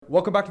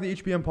Welcome back to the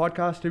HPM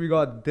podcast. Here we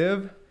got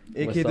Div,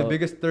 aka the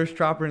biggest thirst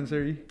trapper in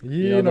Surrey.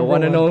 Yeah, the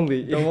one and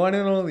only. The one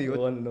and only. The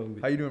one and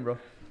only. How you doing, bro?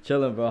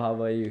 Chilling, bro. How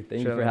about you?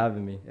 Thank you for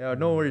having me. Yeah,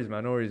 no worries,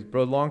 man. No worries,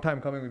 bro. Long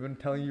time coming. We've been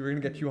telling you we're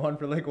gonna get you on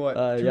for like what,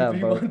 2-3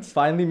 bro. months.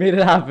 Finally made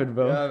it happen,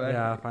 bro. Yeah, man.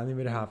 Yeah, finally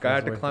made it happen. Guy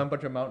had to climb a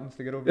bunch of mountains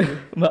to get over here.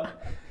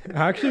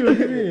 Actually, what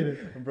do you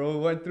mean? Bro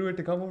went through it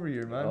to come over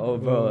here, man. Oh,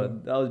 bro.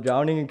 I was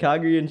drowning in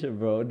Calgary and shit,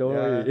 bro. Don't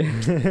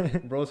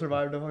worry. Bro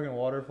survived a fucking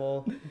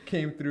waterfall.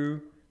 Came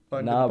through.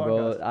 Nah,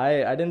 bro.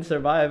 I didn't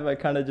survive. I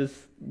kind of just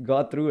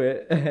got through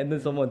it, and then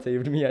someone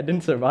saved me. I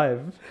didn't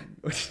survive.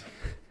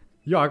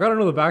 Yo, I gotta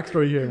know the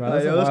backstory here, man.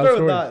 Let's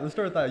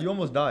start with that. You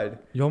almost died.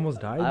 You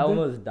almost died? I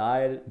almost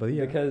died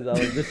because I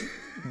was just...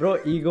 Bro,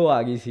 ego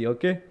aa gayi si,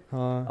 okay?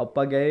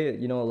 Appa gaye,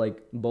 you know,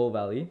 like Bow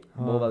Valley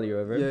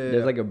River.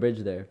 There's like a bridge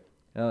there.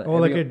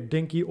 Like a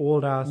dinky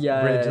old ass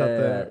bridge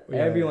that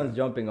everyone's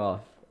jumping off.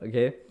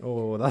 Okay.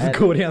 Oh, that's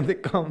Gorean they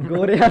come.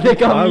 Gorean they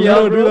come. I'm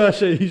gonna do that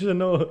shit. You should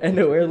know. And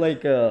we're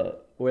like,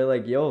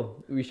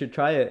 yo, we should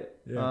try it.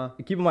 Yeah.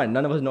 Keep in mind,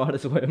 none of us know how to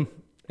swim,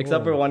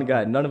 except for one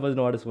guy. None of us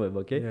know how to swim.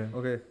 Okay. Yeah.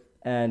 Okay.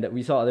 And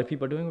we saw other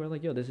people doing it. We're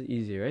like, yo, this is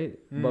easy, right?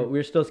 But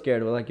we're still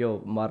scared. We're like,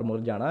 yo, mar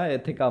jana.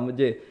 Ithe kam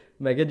je.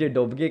 मैं कह जे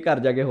डूब के घर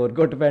जाके होर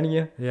घुट पैनी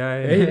है. Yeah.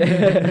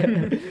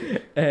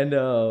 And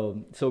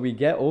so we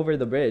get over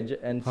the bridge,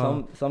 and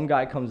some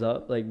guy comes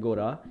up, like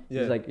Gora.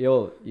 He's like,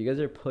 yo, you guys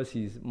are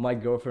pussies. My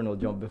girlfriend will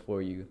jump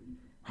before you.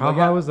 How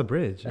high was the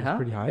bridge? It was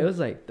pretty high. It was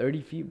like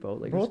 30 feet, bro.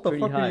 Like, bro, what the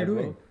fuck are you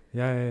doing? Bro.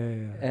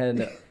 Yeah.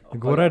 And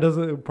Gora does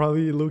it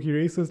probably low-key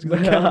racist. He's like,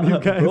 these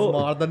guys.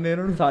 मार दने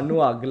इन्होंने. सानू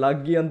आग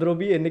लग गई अंदरों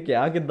भी इन्हें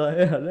क्या किदा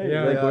है?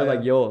 Like we're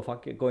like, yo,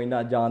 fuck it, कोई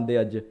ना जान दे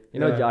आज.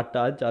 You know,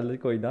 जाटा चल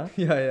कोई ना.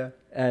 Yeah.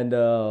 And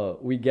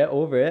we get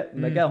over it.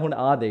 मैं क्या हुन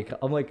आ देख.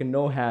 I'm like,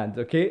 no hands,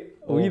 okay?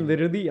 We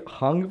literally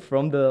hung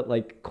from the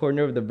like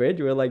corner of the bridge.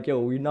 We're like, yo,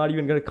 we're not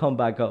even gonna come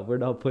back up. We're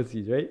not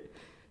pussies, right?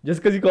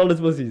 Just because he called us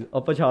pussies.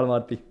 Appa chhal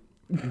marti.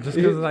 Just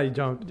because I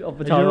jumped. You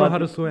don't know how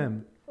to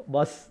swim.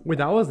 Bus. Wait,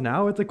 that was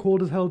now? It's like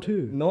cold as hell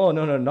too. No,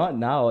 not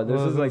now. This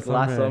was like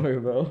last summer,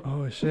 bro.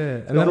 Oh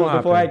shit. And then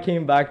before I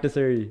came back to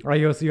Surrey. Right,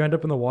 yo, so you end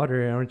up in the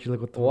water, aren't you?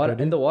 Like what the water?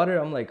 In the water,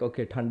 I'm like,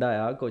 okay, thanda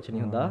ya, kuch nahi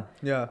hunda.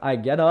 Yeah. I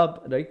get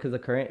up, right, because the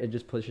current, it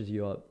just pushes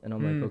you up, and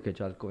I'm like, okay,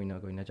 chal, koi na,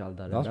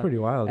 chalta raha. That's pretty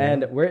wild.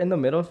 And we're in the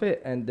middle of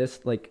it, and this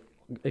like,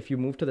 if you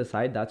move to the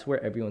side, that's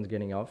where everyone's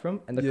getting out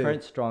from, and the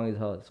current's strong as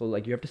hell. So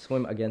like, you have to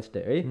swim against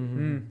it, right?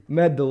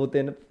 मैं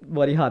 2-3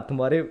 बारी हाथ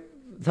मारे,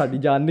 साडी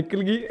जान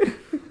निकल गई.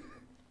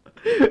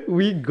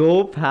 I go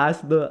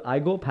past the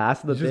you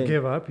thing. Just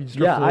give up. You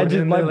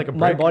just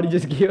my body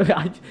just gave.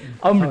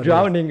 I'm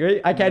drowning,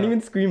 right? I can't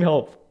even scream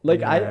help.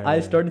 Like I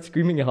started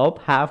screaming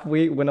help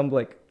halfway when I'm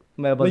like,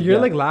 like you're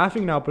like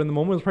laughing now, but in the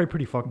moment it was probably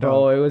pretty fucked up.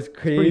 Bro, it was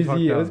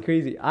crazy. It was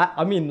crazy.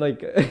 I mean, like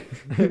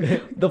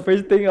the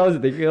first thing I was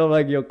thinking, I'm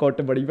like, yo,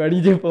 kotte badi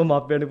padi je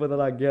maape ne pata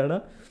lag gaya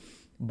na.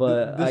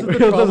 But this is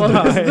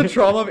the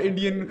trauma of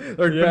Indian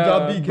or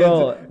Punjabi kids,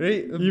 bro,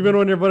 right? Even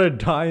when you're about to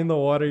die in the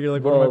water, you're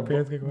like, what are my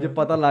parents going to do? Je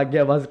pata lag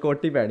gaya, bas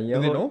koti pehni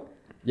hai. Do they know?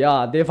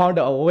 Yeah, they found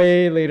out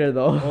way later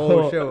though.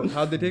 Oh shit!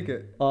 How'd they take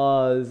it?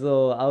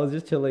 So I was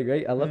just chilling,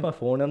 right? I left my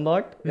phone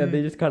unlocked, and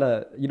they just kind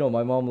of, you know,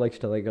 my mom likes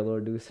to like a little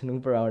do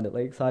snoop around it,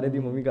 like sare di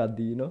mummy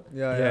kardi, you know?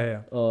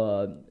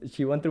 Yeah.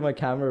 She went through my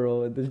camera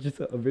roll, and there's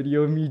just a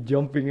video of me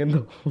jumping in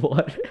the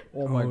water.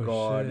 Oh my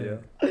god!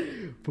 Shit. Yeah.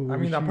 I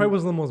mean, that probably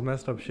was the most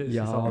messed up shit she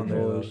saw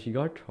there. She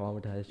got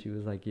traumatized. She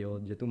was like, yo,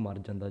 je tu mar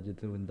janda, je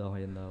tu vinda ho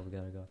janda,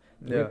 vagara.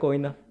 Yeah. Koi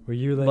na. Were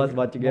you like,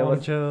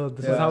 Mom, chill,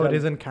 this is how it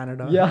is in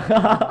Canada? Yeah.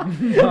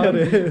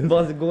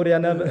 Bas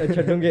Goreana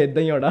chadunge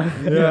idda hi hona.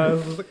 Yeah,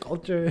 this is the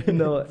culture.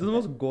 No. This is the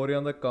most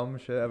Gorean cum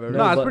shit I've ever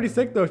No, it's pretty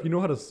sick though if you know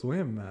how to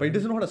swim, man. But he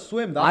doesn't know how to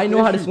swim. I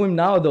know how to swim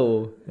now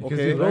though.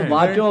 Okay.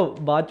 baad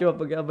cho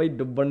apa kya bhai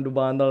dubban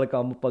duban wala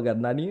kam appa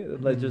karna nahi.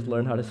 Let's just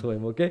learn how to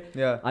swim, okay?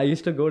 Yeah. I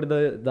used to go to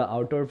the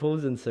outdoor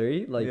pools in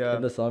Surrey, like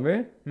in the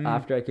summer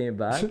after I came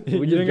back.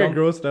 You didn't get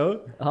grossed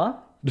out? Huh?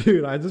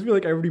 Dude, I just feel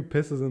like everybody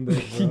pisses in there.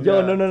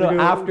 Yo, no.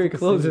 After it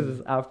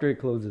closes.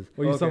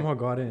 Well, you somehow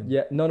got in.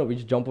 Yeah, no, we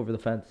just jump over the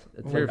fence.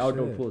 It's like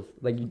outdoor pools.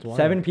 Like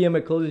 7 p.m.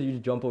 it closes, you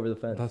just jump over the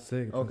fence. That's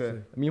sick. Okay.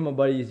 Me and my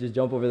buddies just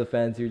jump over the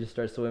fence. You just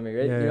start swimming,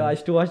 right? Yeah. You know, I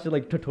used to watch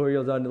like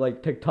tutorials on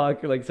like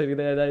TikTok, like sitting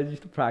there. And I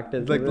used to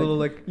practice. Like little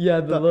like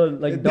the little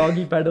like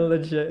doggy pedal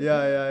and shit.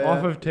 Yeah.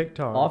 Off of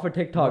TikTok. Off of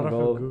TikTok,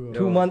 bro.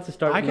 2 months to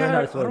start. I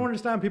don't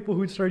understand people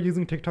who start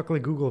using TikTok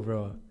like Google,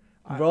 bro.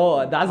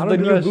 Bro, that's the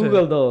new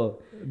Google though.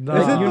 No.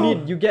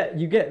 Like you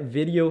get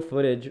video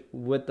footage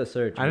with the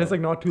search, and it's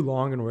like not too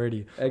long and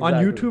wordy. Exactly. On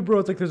YouTube, bro,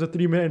 it's like there's a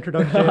 3-minute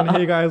introduction.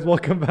 Hey guys,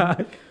 welcome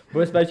back. But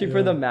especially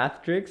for the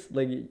math tricks,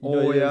 like you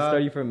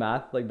study for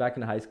math, like back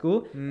in high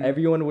school,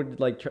 everyone would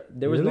like.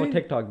 There was no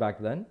TikTok back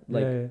then.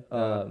 Like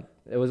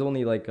It was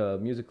only like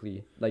Musically.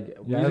 Like Yeah,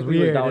 it's Musically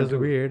weird. down It's to-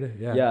 weird.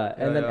 Yeah. Yeah,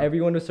 and then yeah.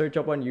 everyone would search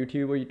up on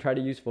YouTube or you try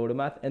to use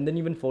Photomath, and then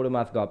even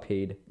Photomath got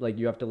paid. Like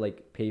you have to like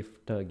pay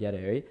to get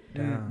it, right?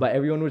 Damn. But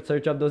everyone would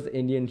search up those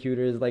Indian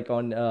tutors like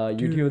on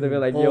YouTube. They'd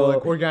be like, Oh, "Yo,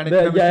 like organic the,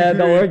 chemistry yeah,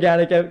 the tutoring.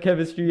 organic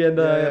chemistry and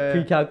the Yeah, yeah, yeah.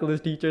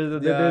 pre-calculus teachers.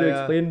 And Yeah, they would yeah.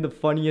 explain the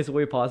funniest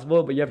way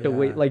possible, but you have to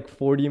Yeah. wait like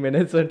 40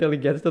 minutes until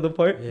he gets to the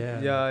part. Yeah.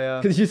 Yeah.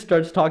 Because he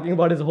starts talking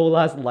about his whole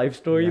ass life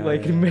story, Yeah,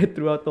 like yeah.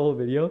 throughout the whole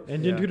video.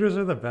 Indian Yeah. tutors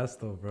are the best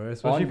though, bro.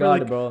 Especially On for God,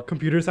 like bro.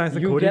 computer science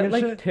and You coding get and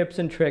like shit. tips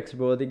and tricks,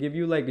 bro. They give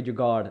you like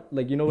jugaad.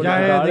 Like you know what Yeah,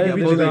 a yeah, jugaad they is? give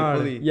you fully, jugaad.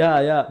 fully.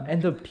 Yeah.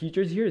 And the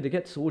teachers here, they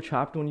get so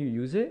trapped when you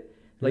use it.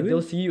 Like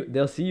Really?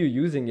 they'll see you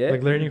using it.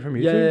 Like learning from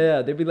YouTube.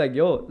 Yeah. They'll be like,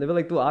 yo, they'll be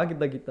like, tu aag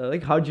kitna kita?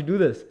 Like, how'd you do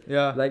this?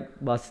 Yeah. Like,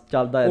 bas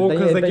chalda hai. Oh, ਏਦਾਂ ਹੀ-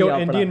 because like ਏਦਾਂ ਹੀ your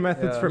ਆਪਣਾ. Indian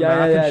methods Yeah. for yeah, math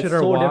yeah, and it's shit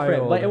are so wild.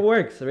 different, but it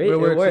works, right? It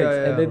works, yeah,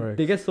 and yeah. then Works.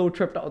 they get so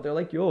tripped out. They're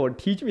like, yo,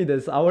 teach me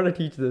this. I want to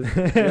teach this.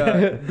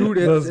 Yeah.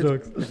 Dude, Those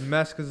it's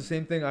mess because the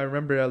same thing I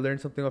remember I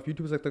learned something off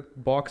YouTube was like the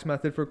box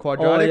method for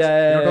quadratics. yeah,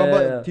 you know what I'm talking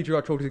yeah, about? yeah. Teacher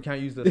got choked because he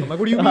can't use this. I'm like,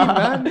 what do you mean,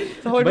 man?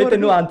 That's how I Bhai, know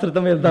tenu answer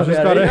to milta You just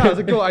pya, gotta- right? Yeah, I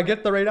was like, yo, I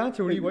get the right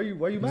answer. Why are you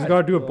You mad? just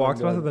gotta do a Oh, box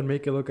God. method and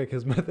make it look like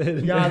his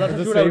method. Yeah, that's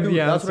Just what I would save do. the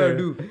That's what I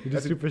would answer. do. You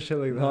just stupid shit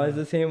like that. No, it's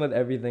the same with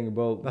everything,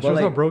 bro. That But, shows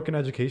how like, broken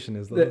education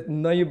is, though.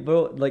 no, you bro,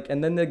 like,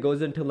 and then it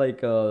goes into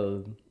like,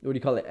 what do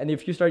you call it? And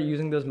if you start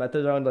using those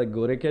methods around like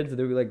Gore kids,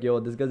 they'll be like, yo,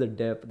 this guy's a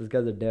dip, this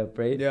guy's a dip,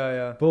 right?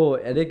 Yeah. Bro,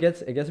 and it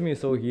gets me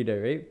so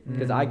heated, right?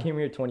 Because I Mhm. came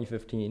here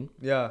 2015,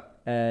 Yeah.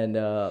 and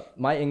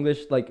my English,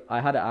 like, I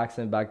had an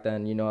accent back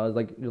then. You know, I was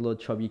like a little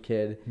chubby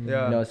kid.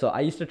 Yeah. You know, so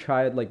I used to try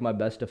like my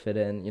best to fit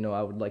in. You know,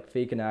 I would like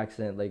fake an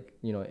accent, like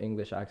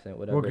English accent,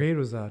 whatever. What grade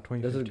was that?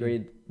 2015? This is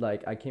grade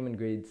like I came in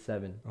grade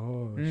 7. Oh,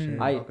 Mm.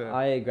 shit.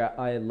 Okay.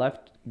 I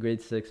left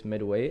grade 6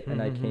 midway,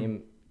 and I Mhm.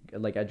 came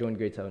like I joined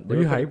grade 7. They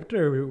Were you were hyped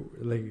or were you,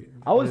 like?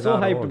 I was so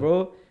that hyped, old? bro.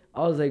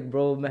 I was like,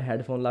 bro, my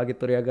headphone lage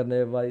turya karne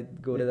bhai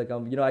go to the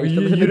camp. You know, I used You-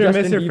 to listen you to didn't miss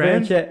Justin your Bieber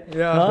and friends? shit.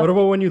 Yeah. Huh? What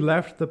about when you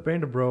left the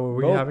paint, bro? Were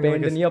you Bro, having like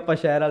pind a... nahi aapa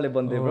shehar wale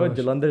bande, bro. Oh,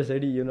 shit. Jalandhar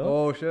city, you know.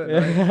 Oh shit.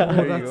 Yeah. Nice. Oh,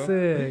 There you that's go.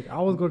 sick. I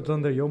always go to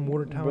Thunder, yo,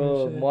 Motor Town Bro,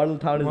 and shit. Model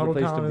Town is Model the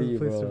place Town to is be,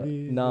 the place bro. to be,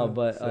 Nah, yeah.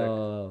 but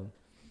Sick.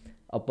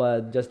 ਆਪਾਂ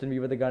Justin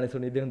Bieber ਦੇ ਗਾਣੇ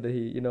ਸੁਣੀਦੇ ਹੁੰਦੇ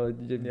ਸੀ you know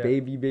Yeah.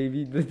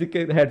 baby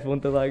headphone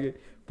ਤੇ ਲਾ ਕੇ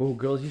bro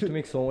girls used to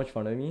make so much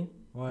fun of me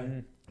Why?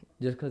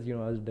 just because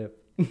I was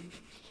deaf.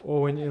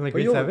 Oh, when you in like But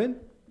grade yo- 7?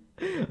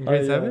 In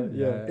grade yeah, 7?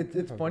 yeah.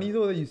 It's funny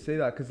though that you say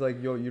that because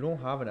like yo, you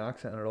don't have an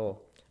accent at all.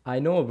 I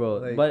know, bro,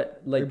 Like- but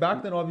Like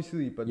back then,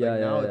 obviously, but Yeah,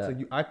 like now yeah, it's yeah.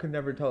 like I could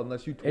never tell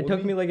unless you told it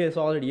took me like a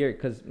solid year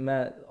because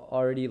Matt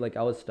already like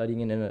I was studying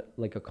in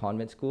a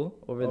convent school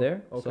over Oh, there,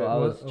 okay. so I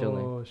was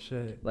chilling. Oh,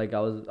 shit. Like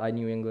I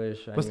knew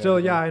English. I But knew still,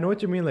 everything. yeah, I know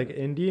what you mean. Like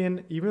Indian,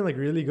 even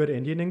like really good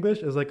Indian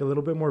English is like a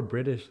little bit more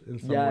British in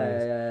some Yeah,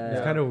 ways. yeah.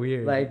 It's kind of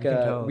weird. Like you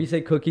can tell. we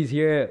say cookies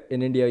here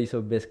in India, you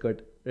say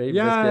biscuit, right?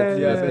 yeah,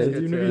 Biscuits, yeah,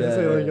 biscuits, Even if you yeah. just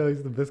say Yeah. like, oh, these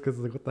are the biscuits,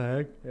 it's like what the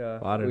heck? Yeah,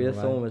 I don't We know,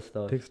 have so man. much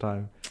stuff. Takes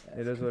time.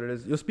 it is what it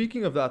is. Yo,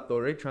 speaking of that though,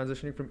 right?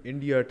 Transitioning from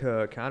India to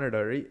Canada,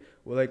 right?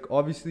 Well, like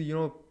obviously, you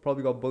know,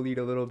 probably got bullied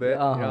a little bit.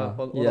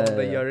 Uh-huh.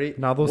 Yeah. Right?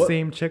 Now those What-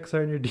 same chicks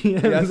are in your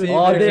DMs. Yeah, see,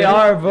 Oh, they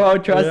are, bro.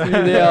 Trust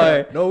me, they are.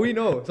 No, we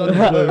know. It's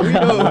not- we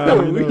know.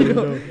 we We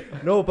know. know.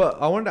 No,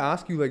 but I wanted to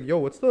ask you, like, yo,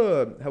 what's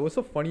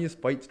the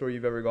funniest fight story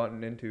you've ever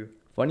gotten into?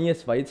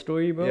 Funniest fight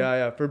story, bro.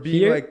 Yeah, for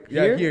being Here? like,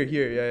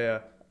 here, yeah.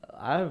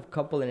 I have a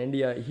couple in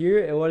India. Here,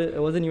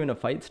 it wasn't even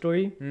a fight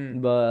story,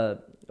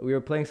 but we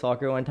were playing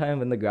soccer one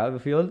time in the gravel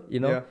field. You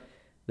know, Yeah.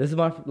 this is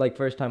my like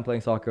first time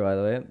playing soccer, by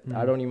the way.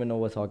 I don't even know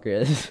what soccer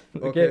is.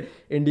 Okay.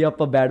 India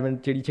pa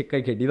badminton chidi chikka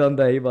hi khedi da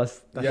hunda hai bas.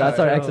 Yeah,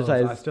 That's our I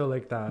exercise. still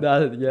like that.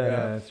 Yeah.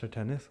 Yeah, it's for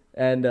tennis.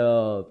 And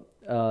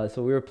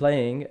so we were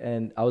playing,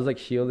 and I was like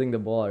shielding the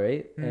ball,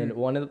 right? And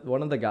one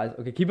of the guys.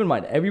 Okay, keep in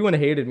mind, everyone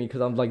hated me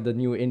because I'm like the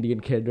new Indian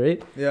kid,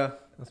 right? Yeah.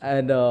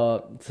 And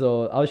so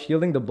I was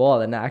shielding the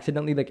ball, and I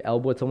accidentally like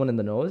elbowed someone in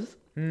the nose.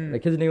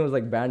 Like his name was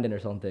like Brandon or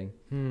something,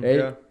 right?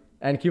 Yeah.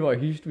 And keep in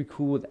mind, he used to be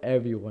cool with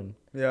everyone.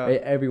 Yeah.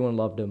 Right? Everyone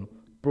loved him,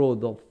 bro.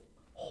 The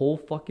whole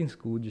fucking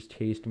school just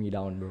chased me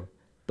down, bro.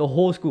 The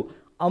whole school.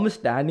 I'm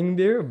standing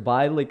there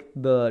by like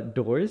the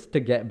doors to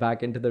get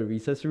back into the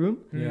recess room.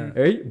 Yeah.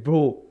 Right,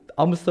 bro.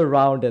 I'm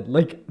surrounded.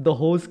 Like the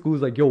whole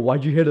school's like, yo,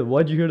 why'd you hit him?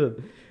 Why'd you hit him?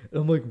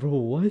 And I'm like, bro,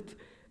 what?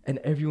 And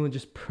everyone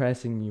just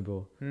pressing me,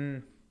 bro.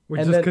 Which And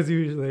just then- because you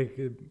like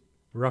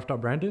roughed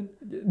up Brandon?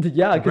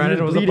 Yeah, because Brandon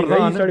he was was a bleeding. Right?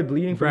 He Pradhan? started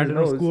bleeding from Brandon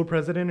his was nose. school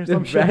president or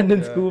some shit? Brandon,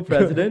 Yeah. school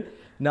president.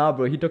 Nah,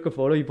 bro, he took a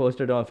photo. He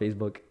posted it on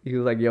Facebook. He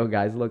was like, "Yo,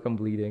 guys, look, I'm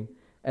bleeding."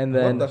 And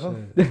then, What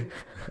the hell?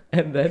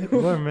 and then,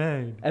 What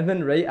man? and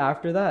then right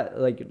after that,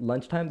 like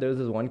lunchtime, there was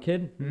this one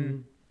kid.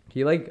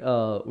 He like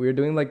we were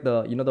doing like the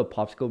the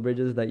popsicle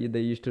bridges that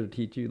they used to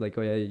teach you, like,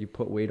 oh yeah, you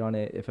put weight on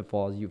it, if it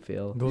falls you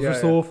fail. Those Yeah, are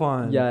so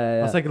fun.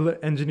 Yeah. That's like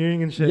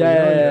engineering and shit. Yeah, you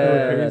know, you yeah, feel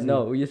yeah. crazy. No,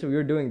 we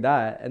were doing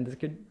that, and this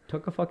kid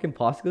took a fucking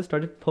popsicle,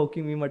 started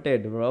poking me in my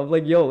head, bro. I'm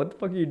like, yo, what the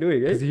fuck are you doing?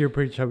 Because Eh? you're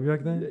pretty chubby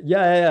back then?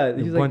 Yeah.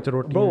 He's A like, bunch of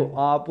roti bro, mein.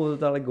 aap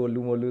bolta like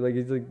golu molu, like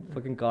he's like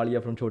fucking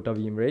Kalia from Chota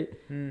Bheem, right?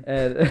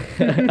 And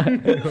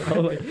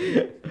I'm like,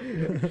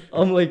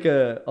 I'm like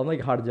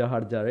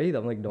harja, right?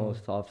 I'm like, no,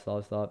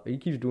 stop. He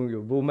keeps doing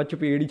it. Bro, मैं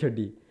चपेड़ ही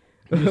छड्डी.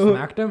 You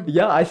smacked him?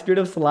 Yeah, I straight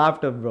up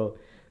slapped him, bro.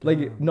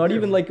 Like, not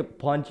even like a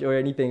punch or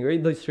anything,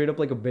 right? Like, straight up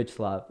like a bitch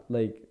slap.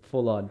 Like,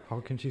 full on. How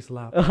can she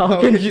slap?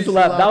 How can she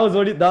slap? That was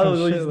what he's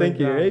Shit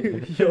thinking, like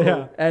right?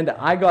 Yeah. And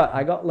I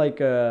got like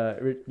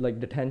like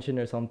detention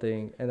or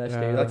something, and I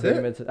stayed like That's 30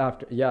 it? minutes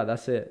after. Yeah,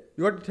 that's it.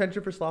 You got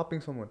detention for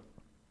slapping someone.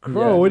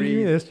 Bro, Yeah. what do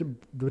you mean?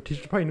 The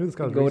teacher probably knew this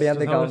guy was Go down racist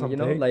the as hell or count, you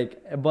know, something.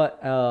 like,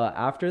 but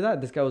after that,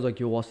 this guy was like,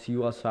 yo, I'll see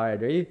you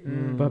outside, right?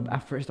 Mm. But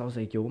at first I was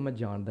like, yo, मैं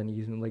जानता नहीं,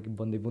 he's like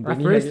bande bunde At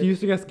नहीं first, है. you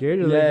used to get scared.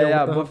 You're Yeah, like, yo,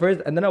 yeah, what the but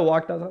first, and then I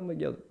walked out, I'm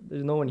like, yo,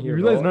 there's no one You here,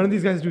 realize bro. none of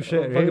these guys do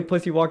shit, Fucking right?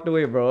 pussy walked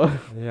away, bro.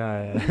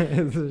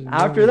 Yeah.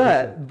 After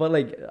that, but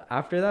like,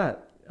 after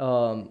that,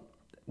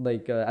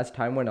 as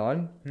time went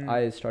on,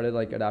 I started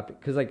like adapting,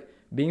 because like,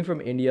 being from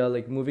India,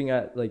 like moving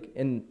at, like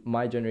in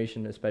my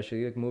generation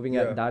especially, like moving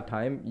at that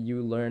time,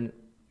 you learn,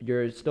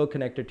 you're still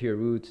connected to your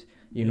roots,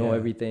 you know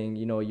everything,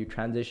 you know, you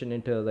transition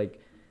into like,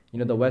 you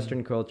know, the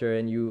Western culture,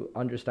 and you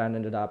understand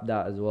and adapt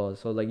that as well.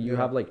 So like you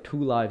have like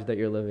 2 lives that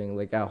you're living,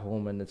 like at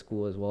home and at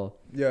school as well.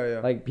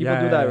 Yeah. Like people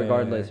do that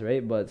regardless,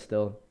 right? But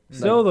still.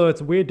 Still though,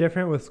 it's way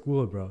different with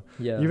school, bro.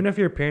 Yeah. Even if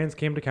your parents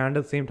came to Canada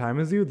at the same time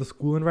as you, the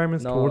school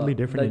environment's totally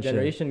different. The and shit.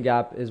 generation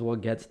gap is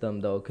what gets them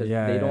though, because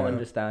they don't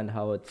understand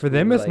how it's. For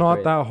them, it's like, not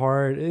right? that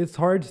hard. It's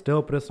hard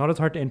still, but it's not as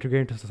hard to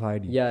integrate into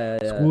society. Yeah.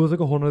 School is like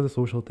a whole nother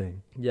social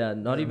thing. Yeah,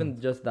 not even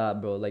just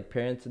that, bro. Like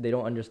parents, they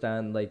don't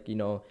understand. Like, you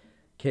know,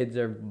 kids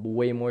are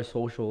way more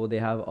social. They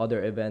have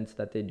other events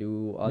that they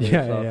do, other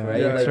stuff,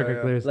 right? Yeah, like,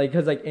 extracurriculars. like,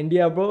 cause like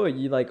India, bro,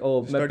 you like,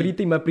 oh, मैं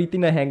प्रीति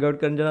ना hang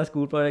out करने जाना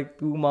school पर, like,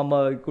 तू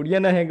मामा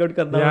कुड़ियाँ ना hang out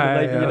करना,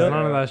 like, you know.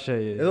 None of that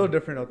shit. It's a little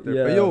different out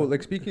there. But yo,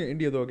 like speaking of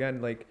India though,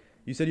 again, like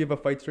you said you have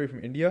a fight story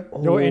from India.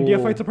 Yo, India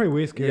fights are probably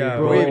way scary. Yeah,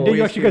 bro. way- India, way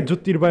you actually get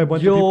juttied by a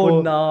bunch of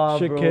people.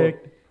 Shit bro.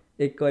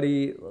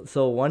 kicked.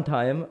 So one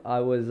time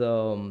I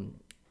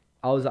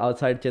was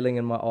outside chilling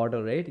in my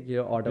auto, right? You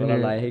know, auto wala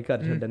laaya hi kar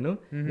chhaddan nu.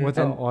 What's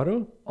an auto?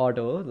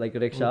 Auto, like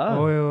rickshaw.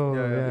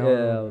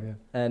 Yeah.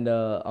 And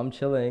I'm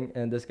chilling,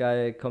 and this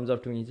guy comes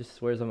up to me, he just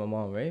swears at my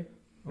mom, right?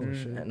 Oh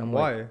shit. And I'm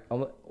Why?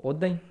 like,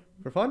 ਓਦਾਂ ਹੀ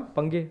For fun?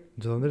 ਪੰਗੇ.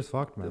 Jalandhar's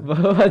fucked, man.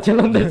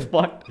 Jalandhar's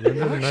fucked.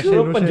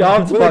 Jalandhar's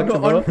Punjab's fucked,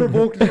 bro.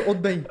 Unprovoked, just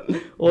ਓਦਾਂ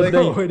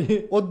ਹੀ.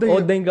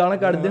 ਓਦਾਂ ਹੀ ਗਾਣਾ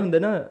ਕੱਢਦੇ ਹੁੰਦੇ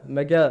ਨਾ,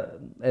 ਮੈਂ ਕਿਹਾ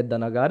ਏਦਾਂ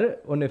ਨਾ ਕਰ,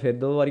 ਉਹਨੇ ਫਿਰ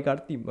 2 ਵਾਰੀ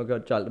ਕੱਢਤੀ, ਮੈਂ ਕਿਹਾ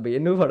ਚੱਲ ਬਈ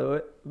ਇਹਨੂੰ ਫੜੋ,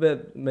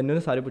 ਮੈਨੂੰ ਨਾ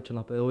ਸਾਰੇ ਪੁੱਛਣ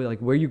ਲੱਗ ਪਏ, ਉਹ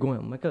like where you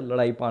going? ਮੈਂ ਕਿਹਾ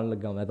ਲੜਾਈ ਪਾਉਣ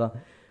ਲੱਗਾ ਮੈਂ ਤਾਂ.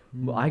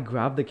 I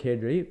grabbed the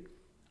kid, right?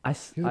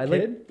 I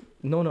like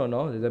no,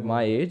 he's at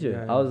my age.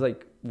 I was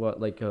like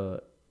what, like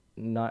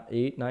not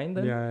 8, 9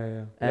 then.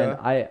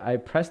 And I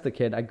pressed the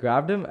kid. I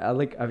grabbed him.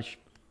 I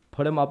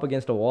put him up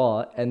against a wall,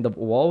 and the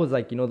wall was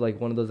like, you know,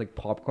 like one of those like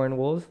popcorn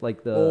walls,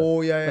 like the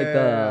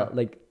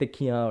like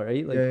tikkiyan,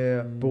 right?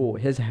 Like bro,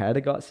 his head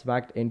got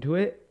smacked into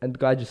it, and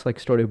the guy just like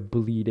started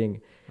bleeding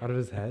out of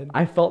his head.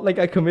 I felt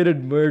like I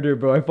committed murder,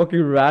 bro. I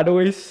fucking ran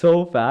away so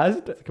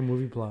fast. It's like a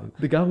movie plot.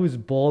 The guy was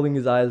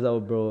bawling his eyes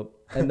out, bro.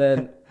 And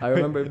then I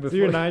remember before. So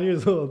you're 9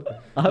 years old.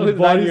 I was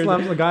body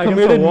slams the guy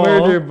committed against the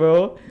wall. murder, bro.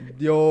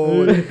 Yo,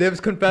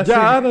 Dev's confessing.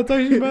 Yeah, that's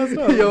actually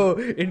messed up. Yo,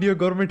 India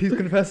government, he's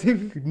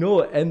confessing. No,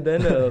 and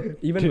then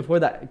even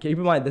before that,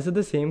 keep in mind, this is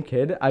the same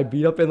kid I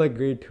beat up in like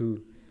grade 2.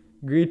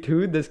 Grade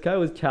 2, this guy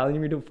was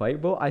challenging me to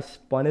fight, bro. I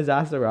spun his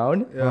ass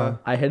around. Yeah.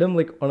 I hit him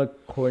like on a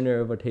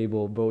corner of a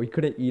table, bro. He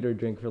couldn't eat or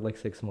drink for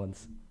like 6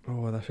 months.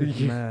 Oh, that shit's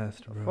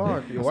messed, bro.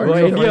 Fuck. Yo, Bro,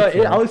 India,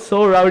 I was so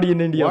rowdy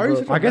in India, Why are you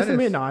bro. such a I guess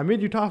menace? I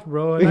made you tough,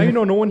 bro. And now you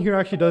know no one here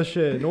actually does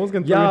shit. No one's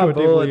gonna throw you Yeah, to a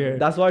table bro. here.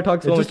 That's why I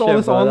talk so It's much just all shit,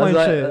 this bro. online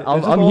That's why shit. It's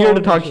just I'm all here to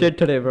online talk shit. shit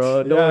today, bro.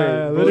 Don't worry.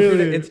 We're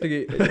literally. gonna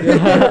instigate.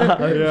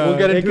 We'll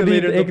get into it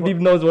later.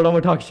 Ekdeep knows what I'm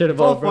gonna talk shit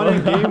It's all about, bro. fun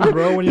and games,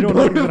 bro. When you don't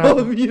know what's gonna involve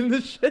happen. me in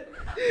this shit.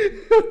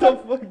 What the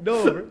fuck? No,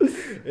 bro.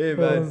 Hey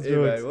man, Those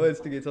jokes. we'll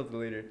instigate something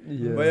later.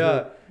 Yeah. But yeah,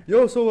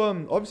 yo, so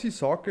obviously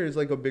soccer is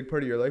like a big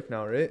part of your life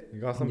now, right?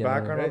 You got some Yeah,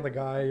 background right. on the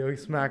guy. Yo,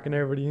 he's smacking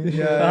everybody.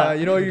 Yeah,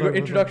 you know, your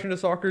introduction to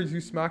soccer is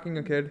you smacking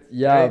a kid.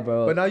 Yeah, right?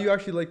 bro. But now you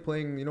actually like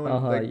playing, you know,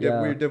 in, like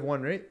we're Div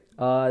 1, right?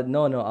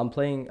 No, I'm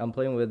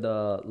playing with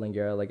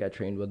Langara. Like I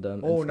trained with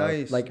them. Oh, and stuff.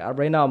 nice. Like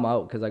right now I'm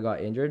out because I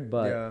got injured.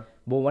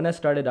 But when I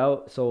started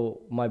out, so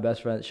my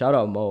best friend, shout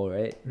out Mo,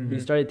 right? He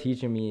started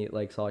teaching me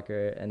like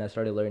soccer, and I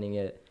started learning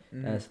it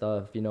and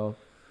stuff. You know,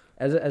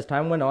 as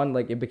time went on,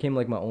 like it became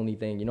like my only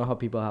thing. You know how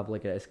people have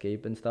like an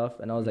escape and stuff,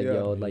 and I was like,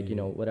 yo, like you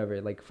know,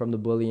 whatever, like from the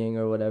bullying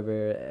or whatever,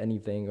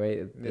 anything,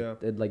 right?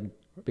 It like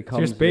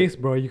becomes It's your space,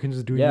 bro. You can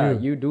just do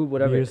you do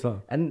whatever. Be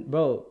yourself. And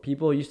bro,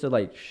 people used to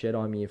like shit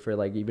on me for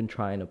like even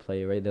trying to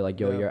play, right? They're like,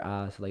 yo, your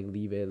ass, like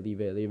leave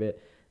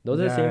it. Those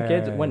are the same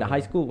kids.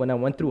 When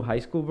I went through high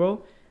school,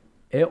 bro,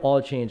 it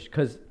all changed.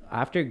 Cause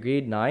after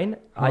grade 9,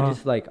 I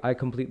just like, I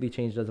completely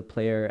changed as a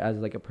player, as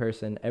like a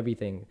person,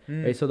 everything.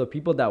 Right? So the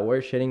people that were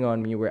shitting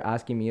on me were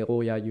asking me,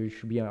 oh yeah, you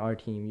should be on our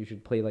team. You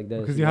should play like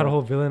this. Because you had a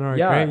whole villain arc,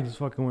 right? You just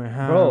fucking went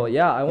ham. Bro,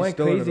 yeah, I went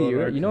still in crazy.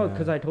 an You know,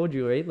 because I told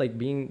you, right? Like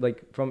being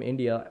like from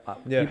India,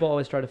 people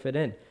always try to fit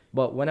in.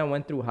 But when I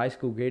went through high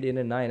school, grade 8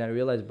 and 9, I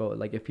realized, bro,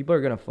 like if people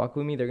are gonna fuck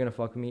with me, they're gonna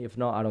fuck with me. If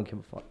not, I don't give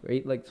a fuck,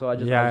 right? Like so,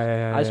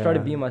 I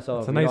started being myself.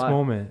 It's a nice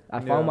moment.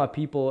 I found my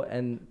people,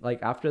 and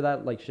like after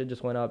that, like shit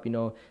just went up. You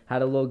know,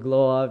 had a little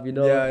glow up. You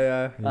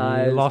know,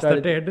 Lost the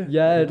tid.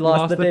 Yeah,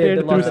 lost the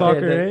tid through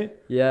soccer, right?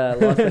 Yeah,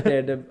 lost the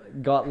tid.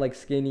 Got like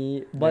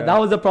skinny, but that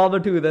was a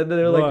problem too. Then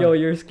they're like, "Yo,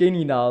 you're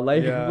skinny now."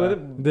 Like,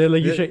 they're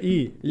like, "You should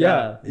eat."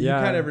 Yeah, you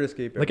can't ever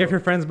escape it. Like if your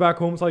friends back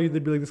home saw you,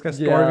 they'd be like, "This guy's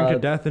starving to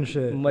death and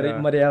shit."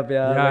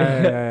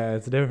 Yeah,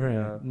 it's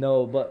different.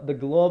 No, but the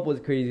glow up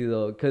was crazy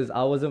though, because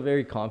I wasn't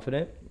very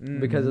confident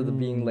because of the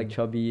being like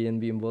chubby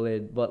and being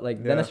bullied. But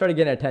like then I started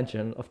getting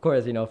attention, of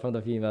course, you know, from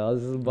the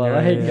females.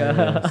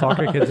 But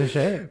soccer kids and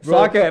shit. Bro,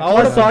 soccer. I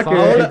want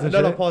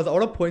to pause. I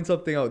want to point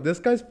something out. This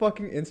guy's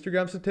fucking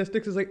Instagram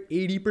statistics is like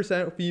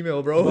 80%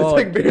 female, bro. It's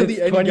like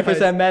barely any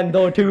 20% men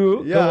though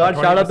too. Yeah,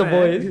 shout out the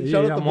boys.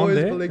 Shout out the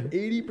boys, but like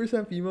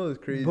 80% female is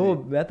crazy.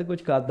 Bro, मैं तो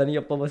कुछ करता नहीं,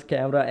 अपना बस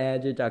camera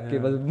ऐसे चक के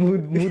बस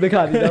मुंह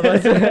दिखा देता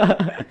बस.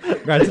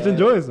 Guys just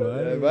enjoys,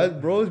 man.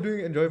 Bro is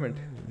doing enjoyment.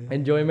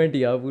 Enjoyment,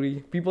 yeah,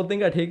 puri. People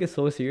think I take it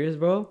so serious,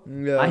 bro.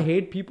 Yeah. I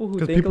hate people who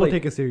think people like,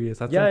 take it serious.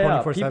 That's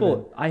 24/7.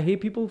 People. I hate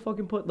people who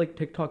fucking put like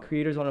TikTok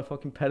creators on a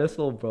fucking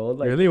pedestal, bro.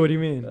 Like, really? What do you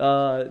mean?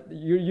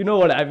 You know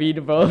what I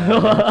mean, bro.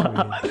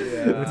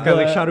 It's guys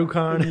like Shah Rukh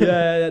Khan.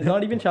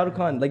 Not even Shah Rukh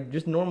Khan. Like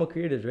just normal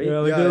creators, right?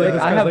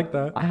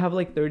 I have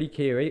like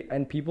 30K, right?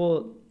 And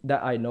people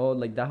that I know,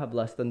 like that have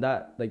less than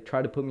that, like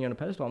try to put me on a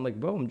pedestal. I'm like,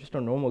 bro, I'm just a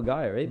normal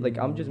guy, right? Like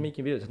I'm just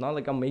making videos. It's not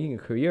like I'm making a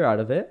career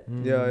out of it.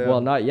 Well,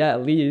 not yet,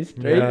 at least,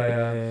 right?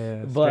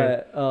 Yeah.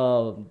 But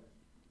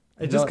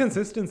it's just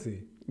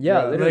consistency.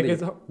 Yeah, literally.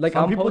 Like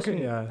I'm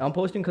posting. I'm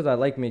posting because I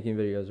like making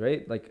videos,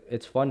 right? Like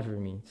it's fun for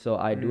me, so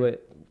I do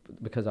it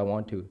because I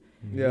want to.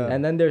 Yeah.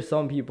 And then there's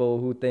some people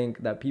who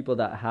think that people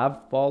that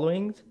have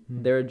followings,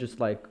 they're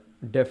just like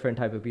different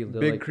type of people.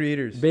 They're big like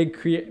creators. Big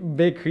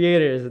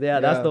creators. Yeah,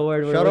 that's the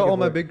word. Shout out all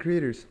my big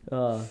creators.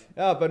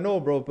 Yeah, but no,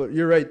 bro. But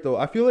you're right though.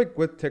 I feel like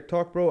with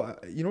TikTok, bro.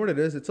 You know what it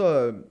is? It's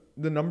the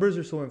numbers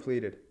are so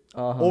inflated.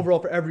 Overall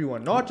for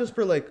everyone, not just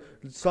for like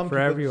some for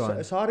people.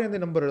 Everyone. Sorry, and the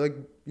number like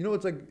you know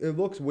it's like it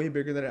looks way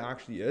bigger than it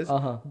actually is.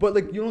 But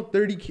like you know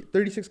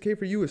 36K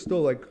for you is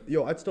still like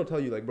I'd still tell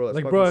you like bro. That's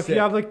like bro, if sick.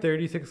 you have like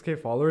 36K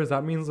followers,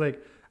 that means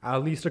like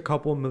at least a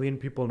couple million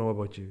people know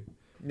about you.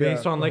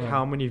 Based on like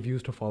how many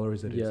views to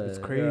followers it is. It's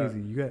crazy.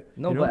 You get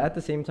but at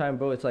the same time,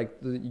 bro, it's like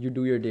you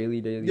do your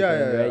daily thing,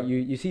 right?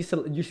 You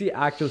see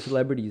actual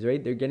celebrities,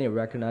 right? They're getting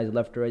recognized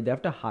left or right. They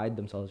have to hide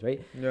themselves,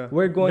 right? Yeah.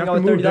 We're going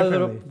out with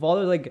 30,000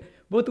 followers, like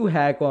वो तू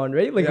है कौन,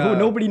 right? Like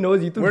nobody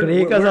knows you. तू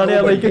Drake का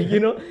सारे like you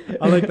know.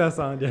 I like that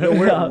sound. Yeah.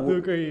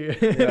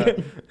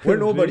 We're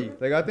nobody.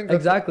 Like I think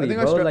exactly,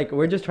 bro. Like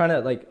we're just trying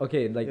to like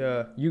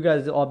you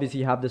guys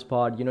obviously have this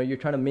pod. You know,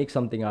 you're trying to make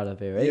something out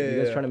of it, right?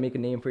 You guys trying to make a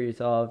name for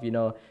yourself. You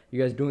know,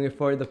 you guys doing it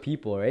for the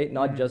people, right?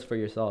 Not just for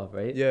yourself,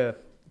 right? Yeah.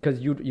 Because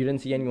you didn't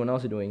see anyone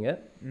else doing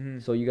it,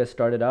 so you guys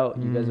started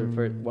out. You guys are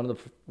one of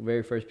the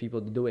very first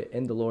people to do it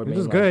in the lower. Which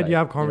is good. You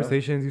have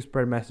conversations, you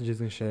spread messages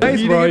and shit.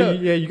 Nice, bro.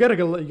 You get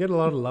a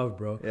lot of love,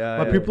 bro.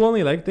 But people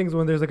only like things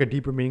when there's like a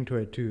deeper meaning to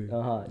it too.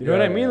 You know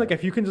what I mean? Like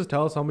if you can just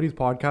tell somebody's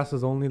podcast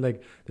is only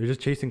like they're just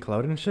chasing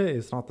clout and shit,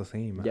 it's not the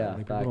same, man. Yeah,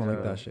 like, people don't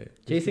like that shit.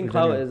 Chasing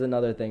clout is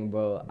another thing,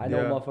 bro. I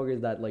know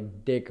motherfuckers that like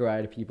dick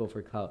ride people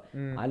for clout.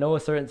 I know a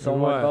certain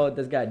someone, bro.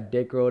 This guy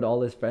dick rode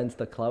all his friends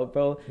to clout,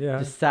 bro.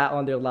 Just sat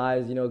on their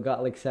lives, you know,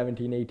 got like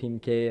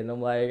 18K, and I'm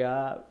like,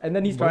 and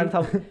then he's trying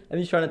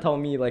to tell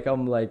me like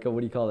I'm like what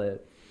do you call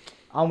it?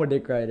 I'm a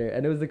dick rider,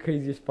 and it was the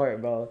craziest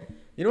part, bro.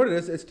 You know what it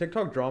is? It's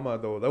TikTok drama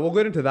though. Like, we'll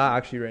get into that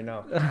actually right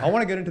now. I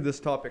want to get into this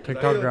topic.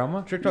 TikTok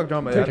drama.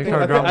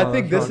 I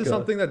think this is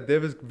something that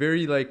Dev is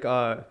very like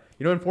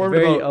informed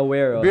very about.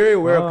 Aware of. Very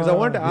aware of, because I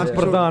wanted to ask.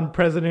 Pradhan,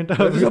 president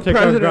of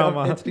TikTok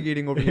drama.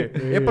 Instigating over here.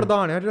 ये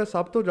प्रधान है जो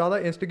सब तो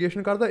ज़्यादा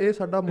instigation करता है ये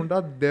साडा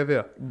मुंडा Dev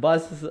है.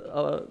 बस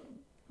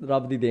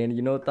रब दी देन,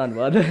 you know,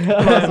 धन्यवाद.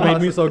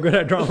 Made me so good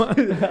at drama.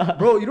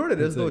 Bro, you know what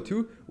it is though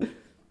too?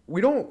 We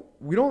don't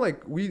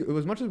like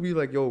as much as we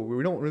like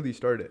we don't really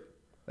start it.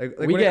 Like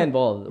we get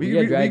involved. We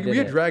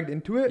get dragged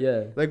into it.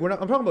 Yeah. Like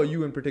I'm talking about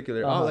you in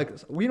particular. Like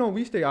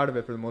we stay out of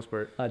it for the most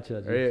part.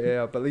 Achha. Right,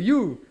 yeah. But like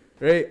you,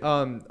 right?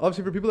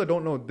 Obviously for people that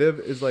don't know, Div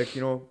is like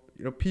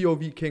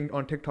POV king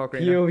on TikTok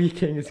right now. POV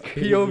king is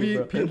crazy.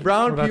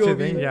 Brown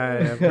POV.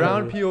 Yeah.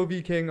 Brown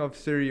POV king of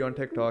Siri on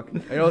TikTok.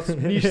 I know it's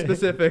niche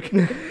specific,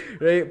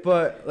 right?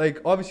 But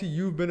like obviously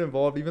you've been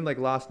involved even like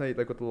last night,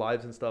 like with the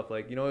lives and stuff.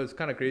 Like it's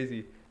kind of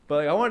crazy. But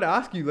like, I wanted to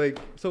ask you, like,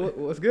 so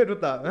what's good with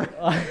that, man?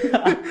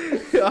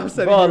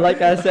 Bro, like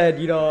I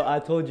said, I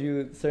told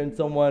you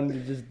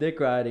someone just dick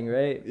riding,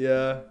 right?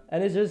 Yeah.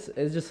 And it's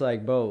just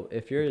like, bro,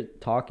 if you're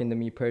talking to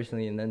me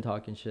personally and then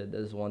talking shit,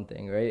 that's one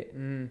thing, right?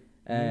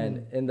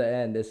 And in the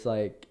end, it's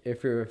like,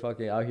 if you're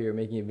fucking out here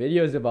making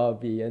videos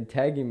about me and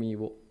tagging me,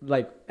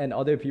 like, and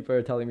other people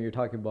are telling me you're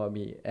talking about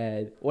me,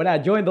 and when I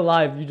join the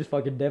live, you just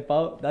fucking dip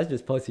out, that's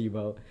just pussy,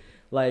 bro.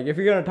 Like if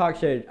you're gonna talk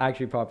shit,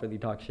 actually properly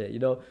talk shit, you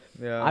know?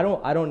 Yeah.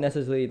 I don't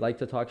necessarily like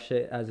to talk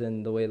shit as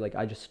in the way like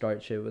I just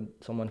start shit with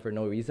someone for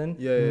no reason.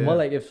 Yeah. But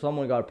like if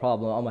someone got a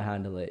problem, I'm gonna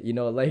handle it. You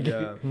know, like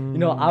Yeah. you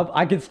know,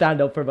 I can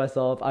stand up for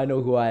myself. I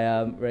know who I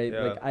am, right?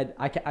 Yeah.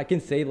 Like I can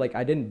say like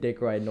I didn't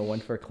dick ride no one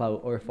for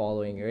clout or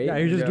following, right? Yeah,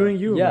 you're just doing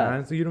you,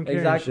 man. So you don't care.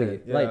 Exactly.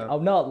 Shit. Like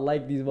I'm not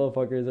like these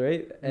motherfuckers,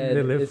 right? And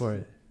they live for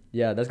it.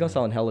 Yeah, that's gonna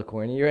sound hella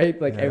corny,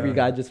 right? Like every Yeah.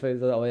 guy just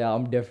says, "Oh yeah,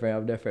 I'm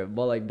different."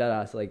 But like that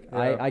ass, like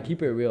I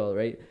keep it real,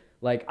 right?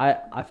 Like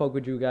I fuck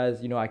with you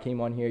guys. You know, I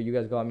came on here. You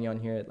guys got me on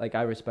here. Like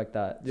I respect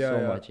that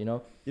so much. You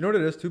know. You know what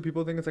it is too?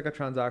 People think it's like a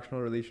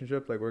transactional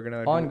relationship. Like we're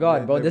gonna. On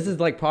God, bro. This is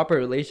like proper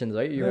relations,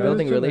 right? You're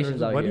building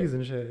relations out buddies here.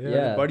 and shit.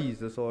 Yeah. Buddies.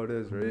 That's all it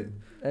is, right?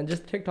 And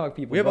just TikTok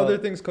people. We have other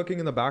things cooking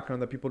in the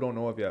background that people don't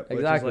know of yet.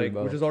 Exactly,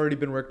 bro. Which has already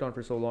been worked on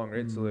for so long,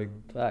 right? So like.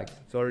 Facts.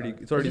 It's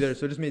already there.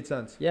 So it just made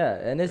sense. Yeah,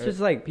 and it's just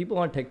like people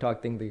on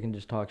TikTok think they can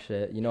just talk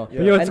shit, you know.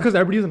 Yeah. Yo, it's because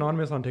everybody's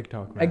anonymous on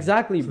TikTok, man.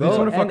 Exactly, so bro. They just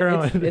want to fuck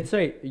around. It's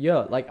like,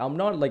 yeah, like I'm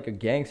not like a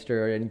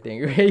gangster or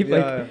anything, right?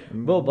 Like,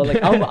 bro, but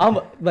like I'm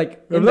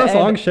like. Remember that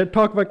song "Shit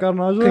Talk" by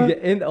Karnaj?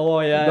 Oh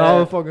yeah. That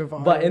was fucking fire.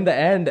 But in the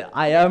end,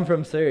 I am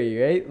from Surrey,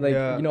 right? Like,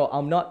 you know,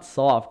 I'm not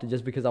soft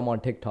just because I'm on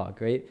TikTok,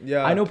 right?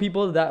 Yeah. I know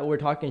people that were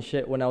talking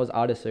shit when I was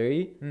out of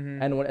Surrey,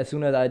 and as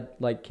soon as I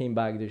like came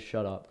back, they just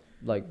shut up.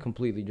 Like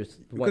completely just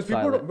went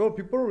silent.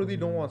 People really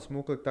don't want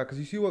smoke like that because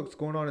you see what's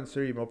going on in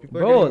Surrey, bro.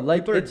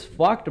 It's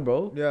fucked,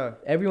 bro. Yeah.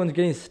 Everyone's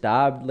getting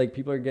stabbed. Like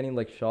people are getting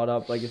like shot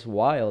up. Like it's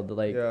wild.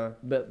 Like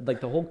but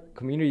like the whole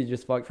community is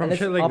just fucked. From and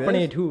shit it's like up in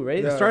this? it too,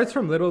 right? It starts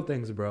from little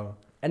things, bro.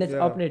 And it's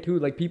up in it too.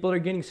 Like people are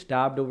getting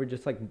stabbed over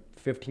just like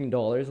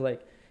 $15.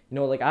 Like. You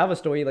know, like I have a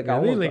story. Like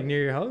really? I Like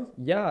near your house?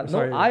 Yeah,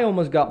 I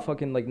almost got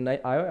fucking like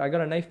I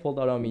got a knife pulled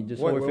out on me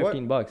just over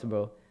 $15,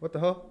 bro. What the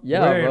hell?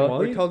 Yeah, Where, bro.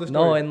 Like, tell the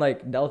story. No, in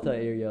like Delta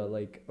area,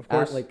 like of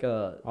course. At, like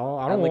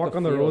I don't walk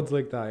on the roads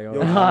like that,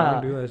 yo. I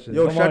don't do that shit.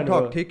 Yo, Come Shed on,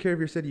 Talk, bro. take care of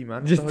your city,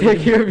 man. Just take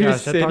care of your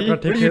city.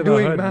 What are you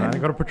doing, man?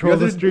 Gotta patrol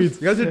the streets.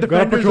 You guys are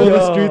gotta defenders. patrol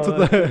the streets with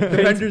the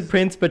defenders.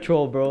 Prince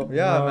Patrol, bro.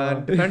 Yeah,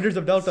 man. Defenders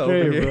of Delta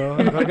over here.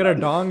 bro. Gotta get a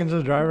dong and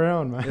just drive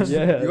around, man.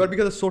 Yeah. You gotta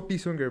become a Soti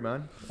swinger,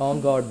 man. Oh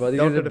God, bro.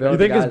 You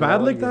think it's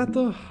bad like that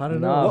though? I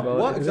don't know. Nah, bro.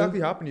 What exactly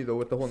happened to you though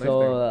with the whole knife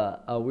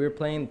thing? So we were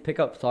playing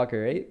pickup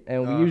soccer, right?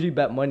 And we usually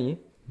bet money.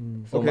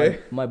 So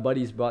my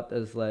buddies brought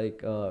this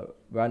like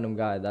random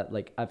guy that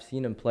like I've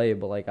seen him play,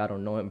 but like I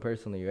don't know him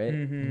personally, right?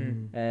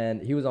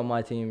 And he was on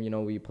my team. You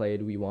know, we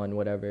played, we won,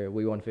 whatever.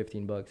 We won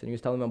 $15, and he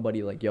was telling my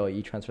buddy like, "Yo,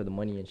 you transfer the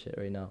money and shit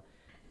right now."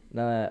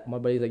 Nah, my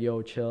buddy's like,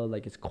 "Yo, chill.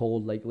 Like it's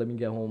cold. Like let me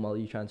get home. I'll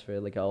e-transfer.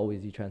 Like I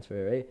always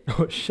e-transfer, right?"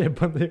 Oh shit,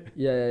 but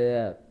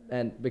Yeah.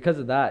 And because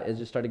of that, it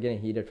just started getting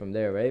heated from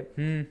there, right?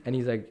 And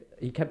he's like,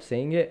 he kept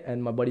saying it,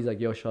 and my buddy's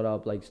like, "Yo, shut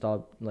up, like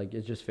stop, like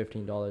it's just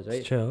 $15,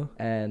 right?" Chill.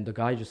 And the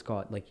guy just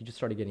got like, he just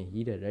started getting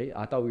heated, right?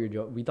 I thought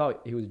we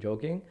thought he was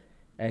joking,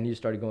 and he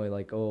just started going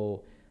like,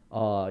 "Oh,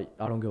 I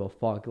don't give a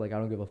fuck. Like I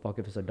don't give a fuck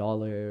if it's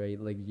 $1,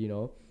 right? Like you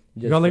know."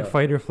 You got like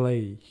fight or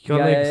flight. You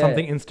got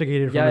something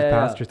instigated from his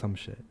past or some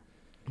shit.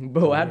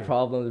 Bro, I had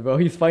problems, bro.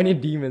 He's fighting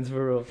demons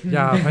for real.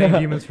 Yeah, fighting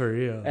demons for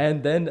real.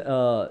 And then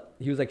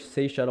he was like,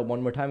 "Say shut up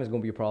one more time, it's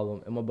gonna be a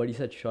problem." And my buddy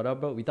said, "Shut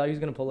up, bro." We thought he was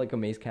gonna pull like a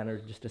mace cannon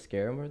just to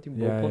scare him or something.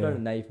 Bro, pulled out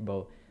a knife,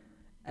 bro.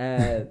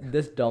 And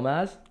this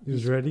dumbass, he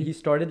was ready. He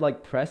started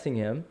like pressing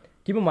him.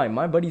 Keep in mind,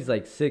 my buddy's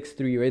like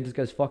 6'3", right? This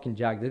guy's fucking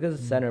jacked. This guy's a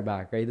center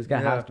back, right? This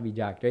guy has to be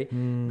jacked, right?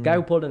 The guy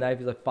who pulled the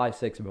knife is like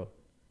 5'6", bro.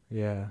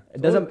 Yeah.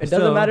 It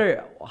doesn't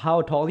matter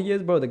how tall he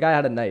is, bro. The guy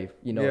had a knife,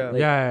 you know.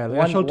 Yeah.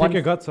 Like, she'll take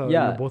your guts out.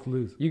 Yeah. You both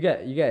lose. You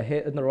get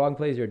hit in the wrong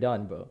place, you're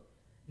done, bro.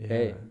 Yeah.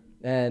 Okay.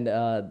 And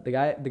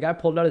the guy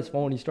pulled out his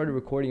phone. He started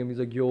recording him. He's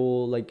like, "Yo,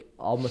 like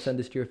I'm gonna send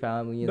this to your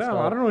family and stuff."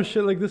 I don't know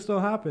shit like this still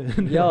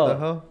happened.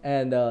 Yo,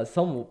 and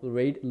some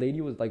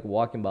lady was like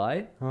walking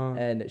by,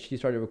 and she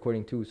started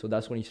recording too. So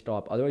that's when he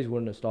stopped. Otherwise, he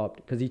wouldn't have stopped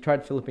because he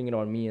tried flipping it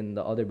on me and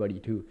the other buddy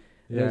too.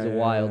 It was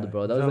wild,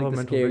 bro. That was like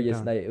the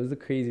scariest night. It was the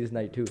craziest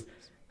night too.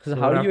 Because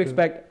how do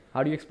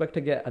you expect to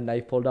get a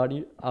knife pulled out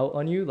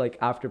on you like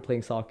after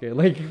playing soccer?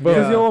 Like, bro.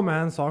 Because yo,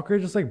 man, soccer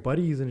is just like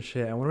buddies and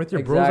shit. And when with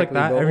your bros like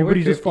that,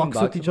 everybody just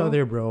fucks with each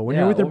other, bro. When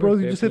you're with your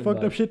bros, you just say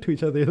fucked up shit to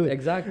each other. Like,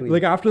 exactly.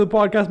 Like after the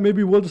podcast,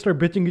 maybe we'll just start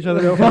bitching each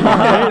other.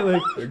 Right?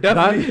 Like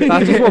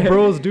that's just what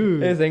bros do.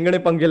 Yeah, you're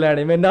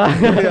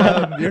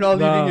not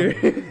leaving here.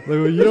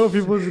 Like, you know,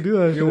 people just do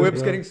that. Your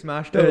whip's getting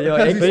smashed up. Yo,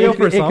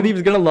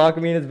 Ekdeep's gonna lock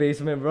me in his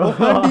basement, bro.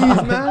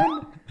 Buddies,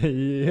 man.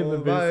 In the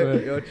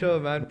basement. Yo, chill,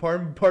 man.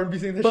 Parm be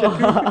saying that shit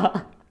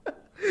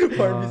too.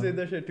 Parm be saying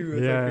that shit too.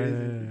 It's so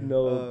crazy.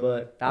 No,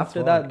 but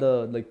after that,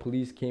 the like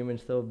police came and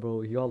stuff, bro.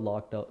 He got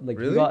locked up. Like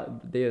really?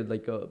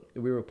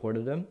 We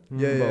reported him.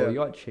 Yeah. He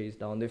got chased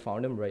down. They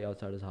found him right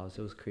outside his house.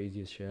 It was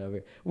craziest shit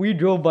ever. We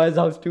drove by his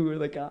house too. We're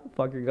like,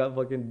 fucker got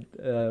fucking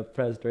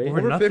pressed, right?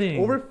 Over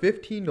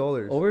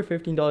 $15. Over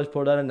 $15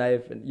 pulled out a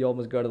knife, and you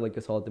almost got to like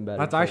assault him.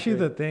 That's actually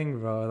the thing,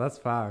 bro. That's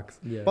facts.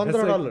 Yeah.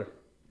 $15.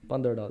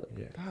 $15.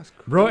 Yeah. That's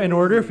crazy. Bro, in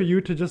order for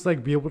you to just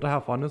like be able to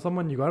have fun with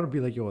someone, you gotta be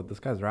like, yo, this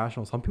guy's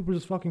rational. Some people are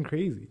just fucking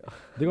crazy.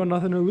 They got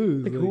nothing to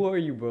lose. Like, who are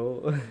you,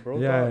 bro? Bro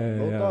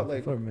Yeah, thought that's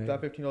like what I mean.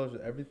 that $15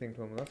 is everything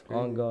to him. That's crazy.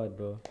 On God,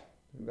 bro.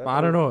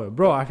 I don't know,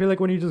 bro. I feel like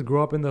when you just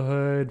grow up in the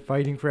hood,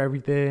 fighting for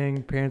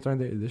everything, parents aren't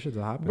there. This shit's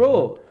happening,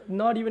 Bro,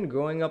 not even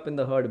growing up in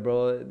the hood,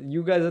 bro.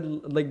 You guys are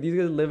like these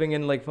guys are living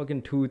in like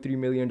fucking $2-3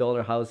 million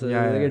houses.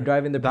 Yeah, They're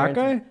driving the that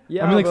parents. guy.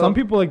 Yeah, I mean, like bro. some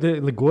people like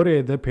they like go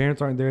to their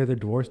parents aren't there. They're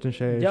divorced and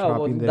shit. Yeah, well,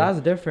 shopping there. that's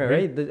different,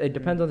 right? It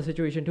depends on the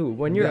situation too.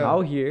 When you're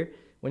out here,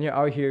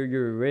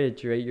 you're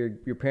rich, right?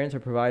 Your parents are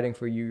providing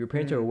for you. Your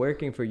parents are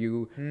working for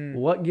you.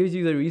 What gives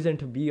you the reason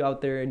to be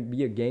out there and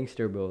be a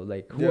gangster, bro?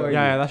 Like, who are you?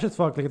 Yeah, that shit's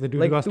fucked. Like the dude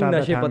like, who got stabbed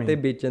at नशे Tammy. पत्ते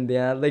बेचन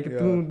दिया, like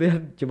तू दे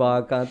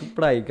जवाक का तू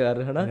पढ़ाई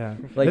कर, है ना? Yeah.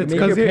 Like It's make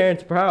your 'cause they-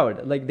 parents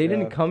proud. Like they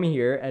didn't come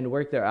here and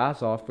work their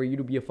ass off for you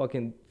to be a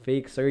fucking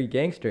fake Surrey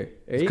gangster,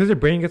 right? Because your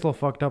brain gets all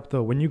fucked up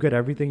though. When you get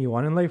everything you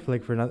want in life,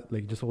 like for not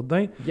like just old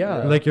night,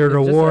 Yeah. like your It's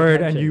just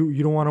reward, and attention.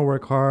 you don't want to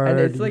work hard. And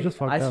it's you're like just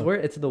fucked I up. swear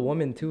it's the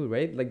woman too,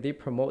 right? Like they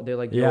promote, they're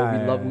like, yo,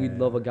 Yeah, we'd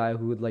love a guy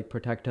who would like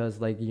protect us,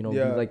 like be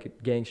like a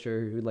gangster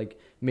who would like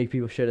make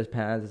people shit his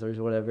pants or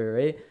whatever,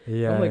 right?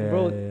 Yeah, I'm like,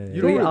 bro,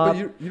 You don't. But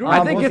you don't.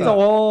 I think it's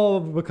all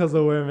because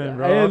of women,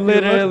 bro. If you look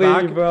literally,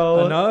 back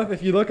bro. Enough.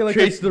 If you look at like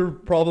trace the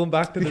problem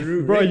back to the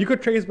root, bro, right? you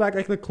could trace back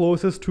like the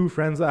closest two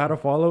friends that I had to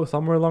follow.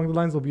 Somewhere along the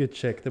lines will be a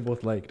chick they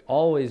both liked.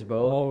 Always,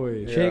 bro.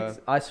 Always. Chicks,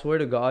 I swear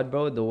to God,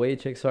 bro, the way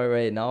chicks are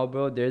right now,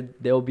 bro,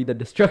 they'll be the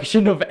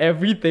destruction of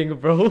everything,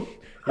 bro.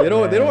 They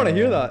don't want to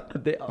hear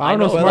that. I don't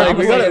know, but smart like,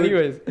 people we gotta, say-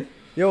 anyways.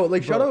 Yo,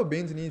 like Bro. shout out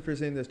Baines and Ian for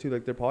saying this too.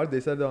 Like their pod, they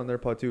said that on their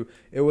pod too.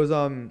 It was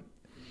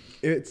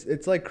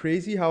it's like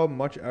crazy how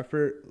much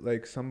effort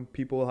like some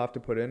people have to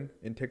put in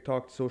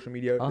TikTok, social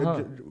media.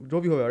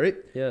 Right?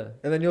 Yeah.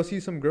 And then you'll see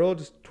some girl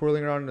just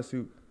twirling around in a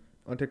suit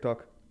on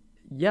TikTok.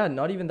 Yeah,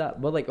 not even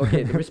that. But like,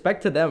 okay,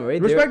 respect to them,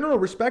 right? Respect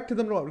to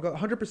them, no,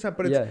 100%.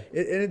 But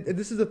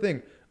this is the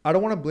thing. I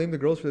don't want to blame the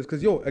girls for this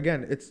because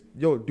again,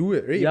 do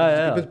it, right?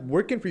 Yeah, if it's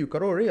working for you,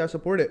 karo, right? I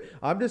support it.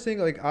 I'm just saying,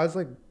 like, as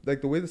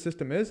like the way the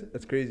system is,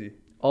 it's crazy.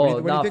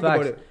 Oh, when you think facts.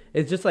 about it.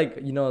 It's just like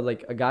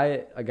like a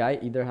guy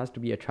either has to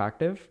be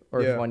attractive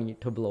or funny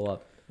to blow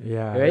up.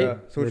 Yeah. Right? Yeah.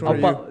 So which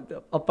one are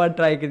you? Appa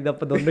try kar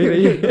appa dono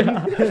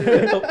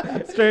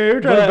hi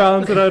Straight, try to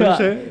balance it out and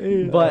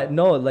shit. But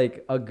no,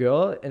 like a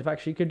girl, in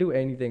fact, she could do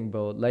anything,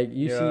 bro. Like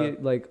you see,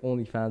 like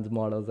OnlyFans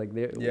models, like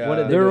what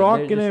are they They're doing?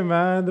 rocking it,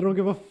 man. They don't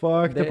give a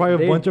fuck. They probably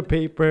have a bunch of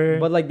paper.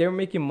 But like they're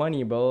making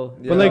money, bro.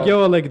 But like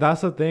like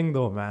that's the thing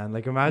though, man.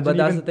 Like imagine. But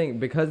that's the thing,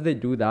 because they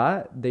do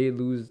that, they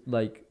lose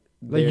like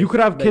you could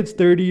have kids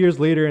 30 years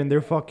later and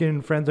their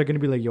fucking friends are gonna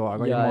be like, yo, I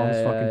got your mom's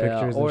fucking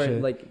pictures or and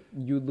shit. like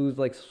you lose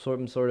like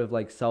some sort of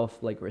like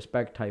self like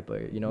respect type of,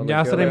 like, yeah,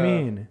 that's what I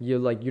mean.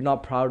 You're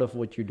not proud of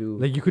what you do.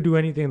 Like you could do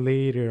anything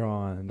later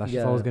on. That's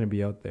just always gonna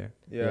be out there.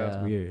 Yeah.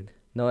 It's weird.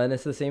 No, and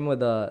it's the same with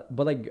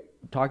but like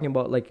talking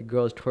about like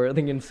girls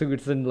twirling in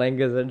suits and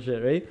langas and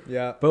shit, right?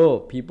 Yeah. Bro,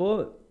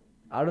 people,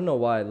 I don't know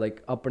why,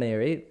 like apne,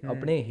 right?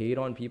 Apne hate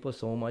on people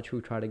so much who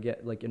try to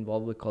get like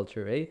involved with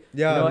culture, right?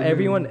 Yeah.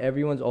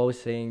 Everyone's always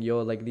saying,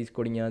 yo, like these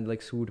Koreans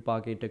like suit pa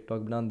ke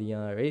TikTok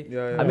banandiyan, right?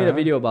 Yeah. I made a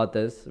video about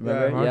this,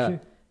 remember? Yeah.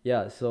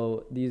 Yeah,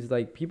 so these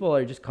like people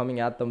are just coming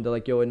at them. They're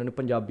like, yo, inhone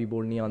Punjabi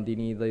bolni aandi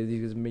nahi. Like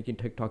these guys making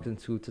TikToks and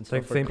suits and It's stuff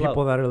like for same clout.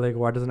 people that are like,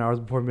 why doesn't hours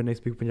before midnight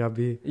speak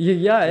Punjabi?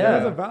 Yeah.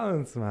 There's a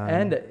balance, man.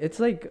 And it's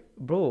like,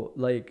 bro,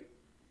 like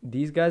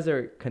these guys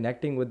are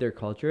connecting with their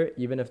culture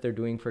even if they're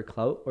doing for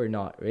clout or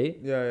not, right?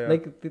 Yeah.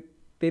 Like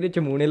tere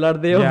chamune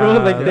ladde ho,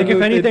 bro. Like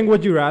if anything,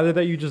 would you rather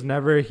that you just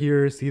never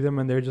see them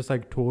and they're just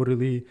like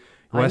totally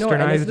westernized? I know,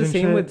 and it's the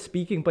same shit? with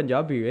speaking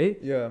Punjabi, right?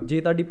 Yeah.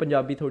 Je tadi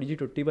Punjabi thodi ji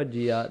tutti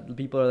bhaji ya,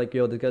 people are like,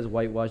 yo, this guy's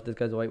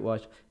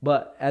whitewashed.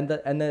 But and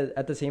then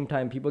at the same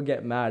time, people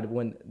get mad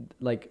when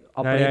like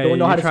they don't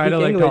know how to speak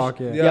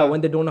English.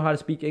 When they don't know how to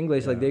speak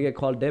English, like they get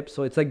called dips.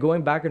 So it's like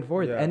going back and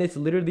forth, and it's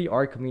literally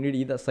our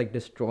community that's like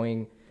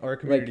destroying our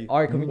community. Like,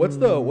 our community.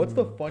 What's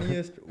the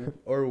funniest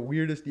or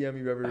weirdest DM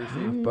you've ever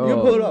received? Bro. You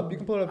can pull it up.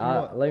 If you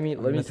want.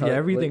 Let me see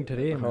everything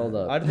today, man. Hold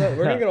up.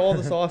 We're gonna get all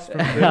the sauce from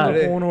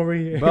today. Phone over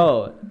here.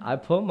 Bro, I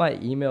put my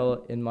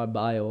email in my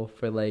bio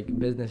for like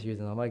business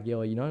reasons. I'm like,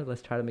 yo,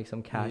 let's try to make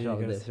some cash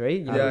out of this,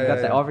 right? We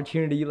got the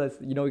opportunity.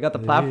 We got the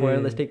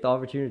platform. Let's take the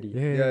opportunity.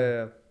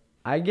 Yeah.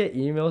 I get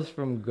emails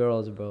from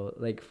girls, bro,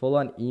 like full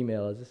on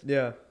emails.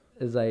 Yeah.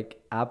 It's like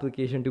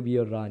application to be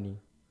a Rani.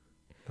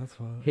 That's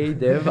fine. Hey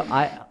Dev,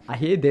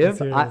 read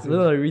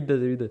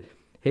this.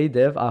 Hey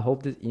Dev, I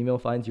hope this email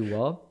finds you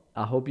well.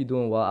 I hope you're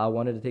doing well. I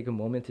wanted to take a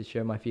moment to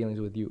share my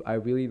feelings with you. I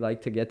really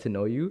like to get to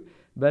know you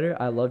better.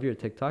 I love your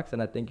TikToks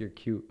and I think you're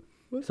cute.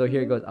 So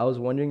here it goes. I was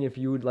wondering if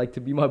you would like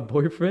to be my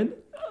boyfriend.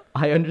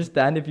 I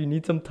understand if you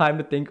need some time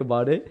to think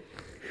about it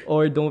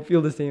or don't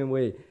feel the same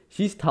way.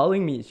 She's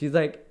telling me, she's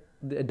like,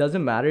 it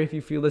doesn't matter if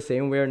you feel the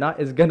same way or not.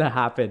 It's gonna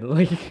happen.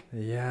 Like,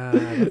 yeah,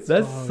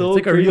 that's so it's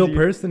like crazy. a real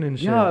person and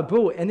shit. Yeah,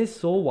 bro, and it's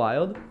so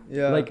wild.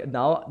 Yeah. Like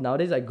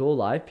nowadays, I go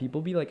live,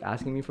 people be like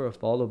asking me for a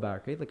follow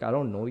back, right? Like I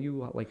don't know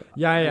you. Like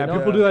yeah, you know?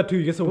 people do that too.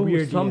 You get some bro,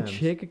 weird. Some DMs.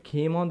 chick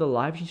came on the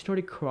live. She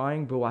started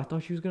crying, bro. I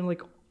thought she was gonna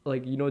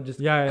like you know just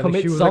like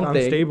commit she was something.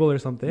 Like unstable or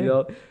something. You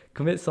know,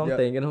 commit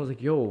something. And I was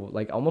like, yo,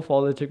 like I'm gonna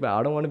follow the chick, but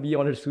I don't want to be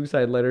on her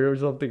suicide letter or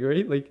something,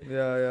 right? Like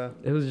yeah.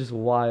 It was just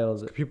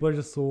wild. People are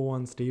just so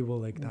unstable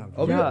like that.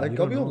 I'll be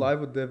on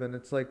live with Div, and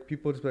it's like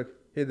people just be like,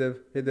 hey Div.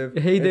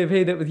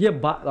 Hey Div. Yeah,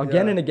 but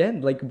again and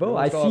again. Like, bro,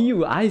 I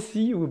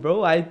see you,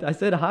 bro. I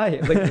said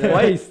hi like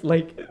twice.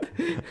 Like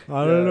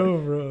I don't know,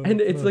 bro. And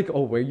it's like,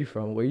 oh, where you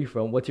from?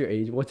 What's your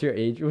age?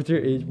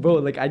 Bro,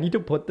 like I need to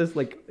put this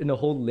like in a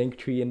whole link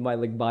tree in my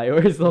like bio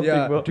or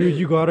something, bro. Dude,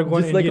 you gotta go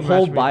just like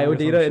whole bio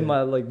data in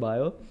my like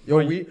bio. Yo,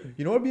 you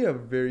know what'd be a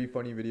very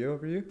funny video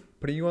for you?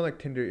 Putting you on like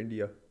Tinder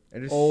India.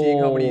 And just seeing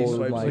how many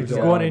swipes like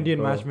just go on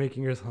Indian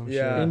matchmaking or some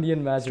shit.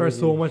 Indian matchmaking. Start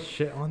so much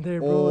shit on there,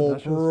 bro. Oh,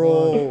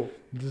 bro.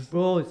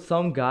 Bro,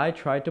 some guy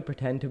tried to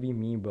pretend to be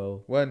me,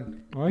 bro.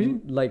 When?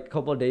 Like a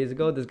couple of days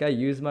ago, this guy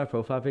used my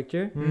profile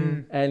picture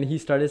and he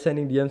started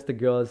sending DMs to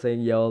girls saying,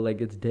 yo,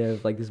 like it's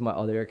Div, like this is my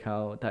other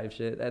account type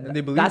shit. And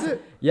they believed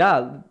it?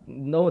 Yeah,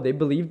 no, they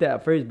believed it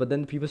at first, but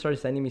then people started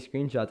sending me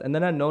screenshots. And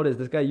then I noticed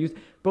this guy used,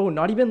 bro,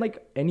 not even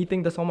like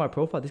anything that's on my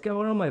profile. This guy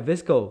went on my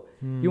Visco.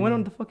 He went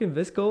on the fucking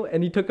Visco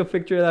and he took a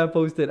picture that I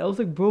posted. I was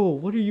like, bro,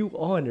 what are you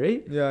on,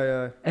 right?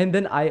 Yeah. And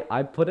then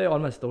I put it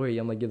on my story.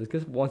 I'm like, yo, this guy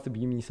wants to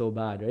be me so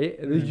bad, right?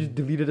 And he just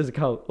deleted his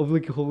account. I was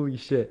like, holy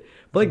shit.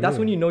 But like, that's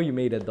when you know you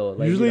made it, though.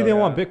 Like, usually they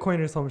want Bitcoin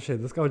or some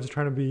shit. This guy was just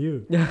trying to be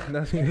you. Yeah.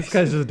 This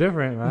guy's just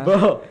different, man.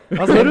 Bro.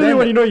 That's literally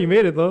when you know you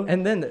made it, though.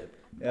 And then,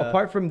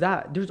 apart from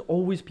that, there's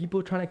always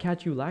people trying to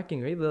catch you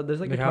lacking, right? There's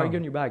like a target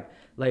on your back.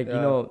 Like, you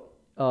know,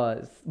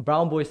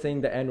 brown boy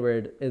saying the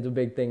N-word is a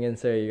big thing in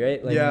Surrey,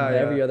 right? Like,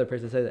 every other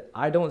person says it.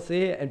 I don't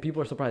say it, and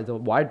people are surprised.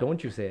 Why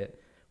don't you say it?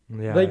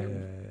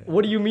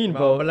 What do you mean,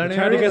 bro? He's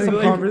trying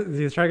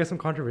to get some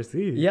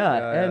controversy.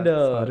 And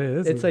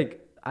it's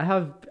like I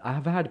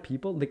have had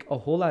people like a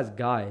whole ass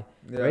guy,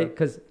 right?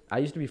 Because I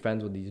used to be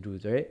friends with these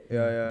dudes, right?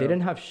 They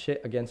didn't have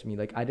shit against me.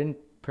 Like I didn't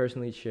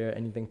personally share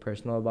anything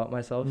personal about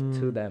myself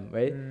to them,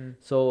 right?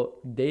 So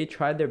they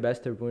tried their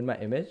best to ruin my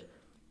image.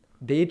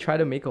 They try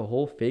to make a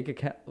whole fake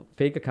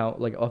account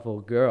like of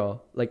a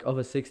girl, like of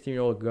a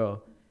 16-year-old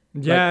girl.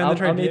 Yeah, like,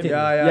 and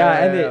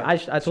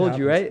I told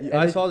you, right?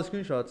 I saw the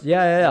screenshots.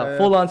 Yeah.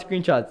 Full on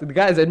screenshots. The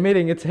guy's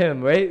admitting it's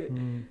him, right?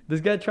 This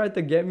guy tried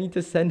to get me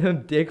to send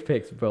him dick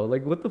pics, bro.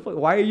 Like, what the fuck?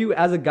 Why are you,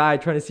 as a guy,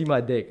 trying to see my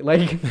dick?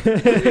 Like,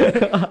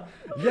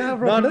 yeah,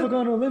 bro. People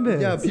go no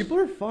limits. Yeah, people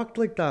are fucked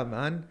like that,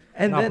 man.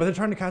 And then, but they're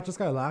trying to catch this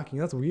guy lacking.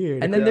 That's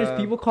weird. And then there's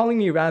people calling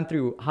me ran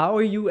through. How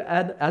are you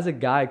as a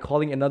guy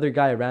calling another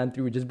guy ran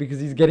through just because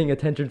he's getting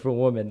attention from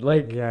women?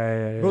 Like,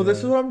 bro, this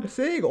is what I'm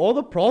saying. All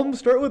the problems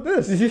start with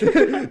this. This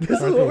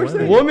is what we're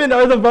saying. Women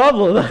are the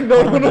problem.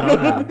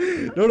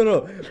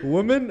 No.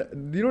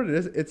 Women, you know what it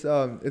is?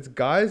 It's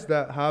guys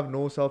that have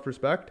no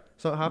self-respect.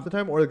 So half the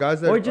time, or the guys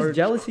that or just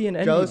jealousy and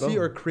envy,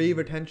 or crave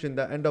attention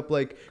that end up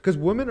like, because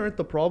women aren't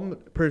the problem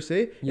per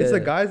se. Yeah. It's the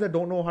guys that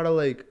don't know how to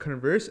like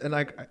converse and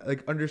like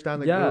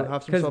understand, like,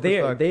 have some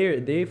self-respect.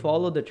 They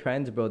follow the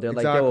trends, bro. They're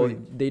like, yo,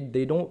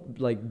 they don't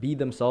like be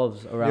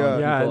themselves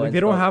around people. Like they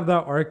don't have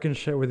that arc and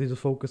shit where they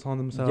just focus on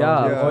themselves.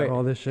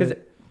 All this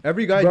shit.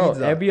 Every guy needs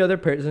that. Every other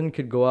person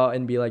could go out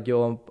and be like,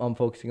 yo, I'm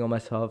focusing on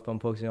myself.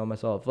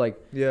 Like,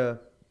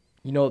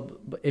 you know,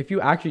 if you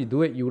actually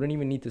do it, you wouldn't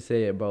even need to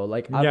say it, bro.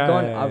 Like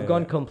I've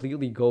gone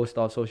completely ghost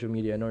off social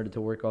media in order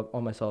to work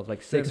on myself,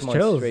 like 6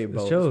 months straight,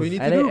 bro.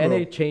 And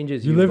it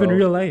changes you. You live in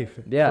real life.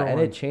 Yeah, and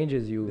it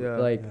changes you.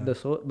 Like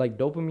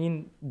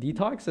dopamine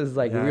detox is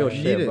like real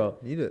shit, bro.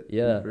 Need it.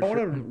 Yeah. I want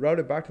to route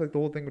it back to like the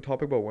whole thing we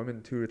topic about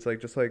women too. It's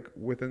like just like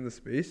within the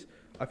space.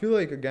 I feel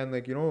like, again,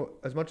 like, you know,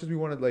 as much as we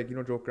want to, like, you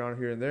know, joke around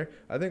here and there,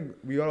 I think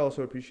we gotta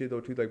also appreciate, though,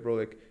 too, like, bro,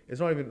 like, it's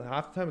not even,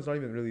 half the time, it's not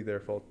even really their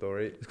fault, though,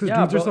 right? It's because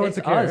dudes are so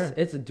insecure.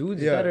 It's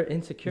dudes that are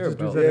insecure,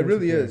 bro. Yeah, it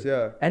really is,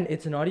 yeah. And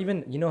it's not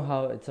even, you know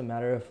how it's a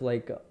matter of,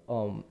 like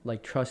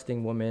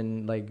trusting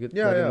women, like,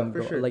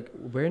 for sure. Like,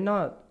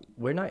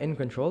 we're not in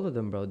control of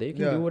them, bro. They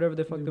can do whatever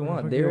the fuck they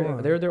want.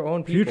 They're their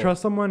own people. If you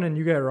trust someone and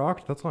you get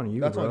rocked, that's on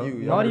you. That's bro. on you.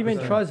 Not even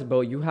trust,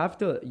 bro. You have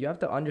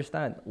to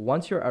understand.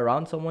 Once you're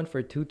around someone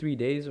for 2-3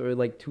 days or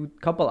like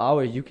couple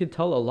hours, you can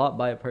tell a lot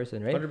by a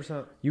person, right?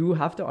 100%. You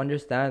have to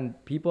understand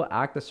people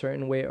act a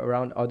certain way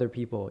around other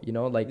people. You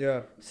know, like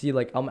see,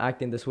 like I'm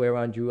acting this way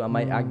around you. I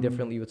might act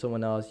differently with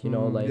someone else. You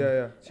know, like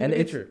It's human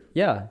nature.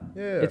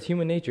 It's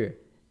human nature,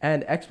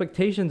 and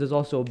expectations is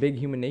also a big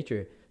human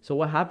nature. So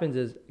what happens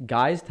is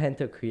guys tend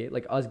to create,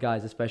 like us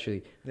guys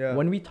especially,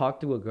 when we talk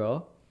to a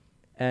girl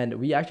and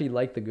we actually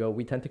like the girl,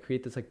 we tend to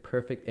create this like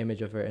perfect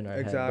image of her in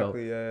our head,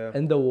 bro.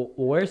 And the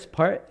worst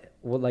part,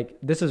 well, like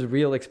this is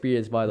real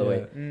experience, by the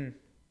way.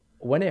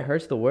 When it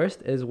hurts the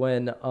worst is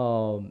when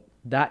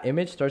that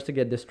image starts to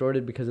get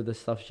distorted because of the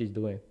stuff she's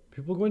doing.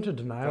 People go into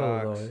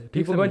denial though.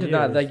 People go into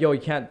denial, like, yo,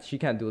 she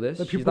can't do this.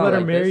 The people that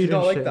are married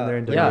and shit, they're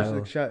in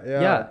denial.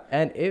 Yeah,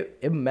 and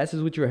it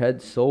messes with your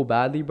head so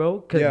badly,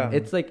 bro. Cause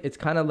it's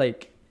kind of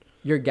like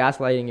you're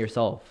gaslighting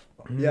yourself.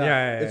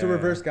 Yeah, it's a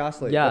reverse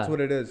gaslight. That's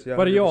what it is. Yeah,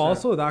 but yo,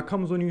 also that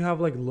comes when you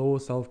have like low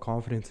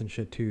self-confidence and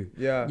shit too.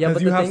 Yeah,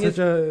 but the thing is,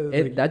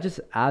 that just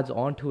adds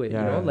on to it. You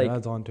know, like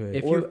adds on to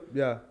it.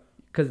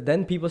 Because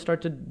then people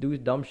start to do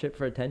dumb shit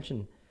for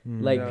attention.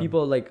 Like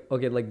people like,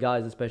 okay, like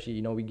guys especially,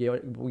 you know, we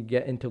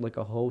get into like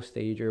a whole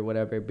stage or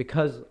whatever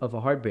because of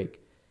a heartbreak.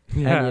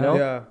 And you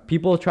know,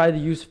 people try to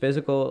use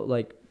physical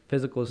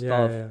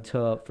stuff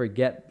to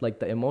forget like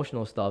the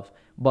emotional stuff,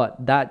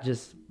 but that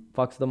just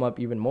fucks them up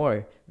even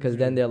more because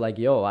then they're like,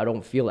 yo, I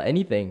don't feel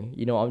anything,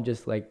 you know, I'm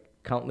just like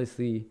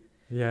countlessly,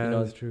 you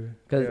know, that's true,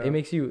 because it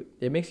makes you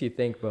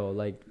think, bro,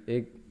 like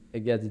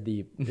it gets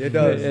deep. It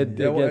does. It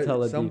gets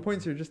hella some deep.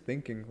 points you're just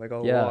thinking like a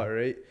lot,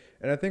 right?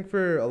 And I think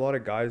for a lot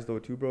of guys though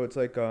too, bro, it's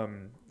like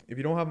if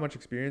you don't have much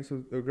experience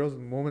with the girls, the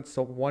moment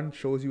someone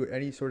shows you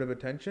any sort of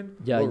attention,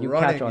 you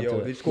running, catch on to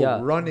it. They just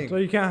go running. So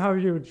you can't have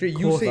your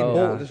Usain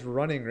Bolt just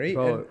running, right?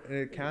 And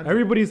it can't.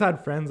 Everybody's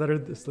had friends that are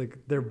just like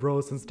they're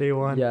bros since day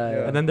one.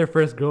 And then their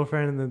first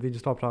girlfriend, and then they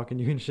just stop talking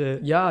to you and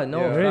shit.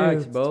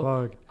 Facts,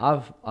 bro.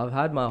 I've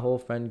had my whole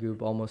friend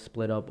group almost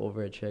split up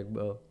over a chick,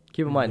 bro.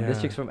 Keep in mind,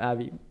 this chick's from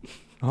Abbey.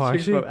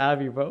 She's from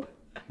Abbey, bro.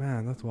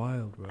 Man, that's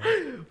wild, bro.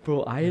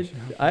 Bro, I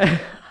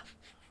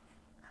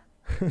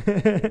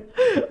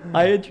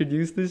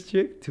introduced this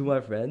chick to my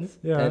friends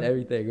and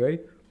everything,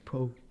 right?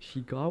 Bro,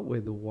 she got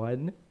with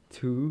 1,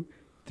 2,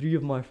 3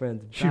 of my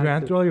friends. She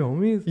ran through all your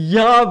homies?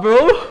 Yeah,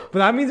 bro. But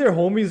that means your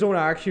homies don't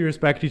actually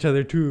respect each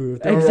other too.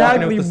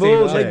 Exactly,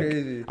 bro. Like,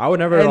 crazy. I would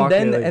never. And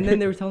then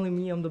they were telling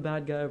me I'm the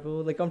bad guy, bro.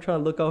 Like I'm trying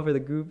to look out for the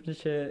group and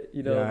shit.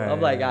 You know,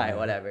 I'm like, alright,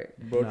 whatever.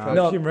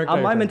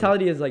 Bro, my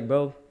mentality is like,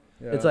 bro,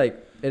 it's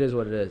like it is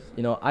what it is.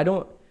 You know, I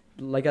don't.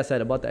 Like I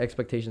said about the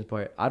expectations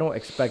part, I don't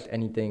expect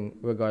anything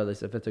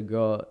regardless if it's a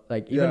girl,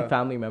 like even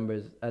family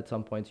members at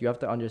some points. You have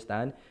to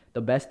understand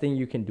the best thing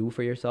you can do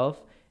for yourself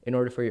in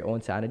order for your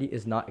own sanity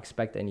is not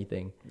expect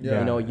anything.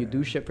 You know, you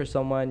do shit for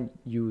someone,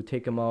 you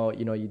take them out,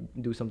 you know, you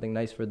do something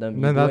nice for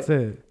them. Then that's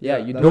it. Yeah,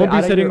 you don't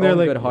be sitting there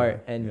like good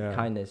heart and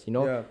kindness, you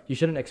know. You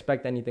shouldn't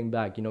expect anything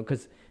back, you know,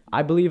 because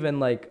I believe in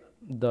like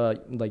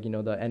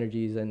the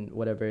energies and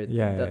whatever.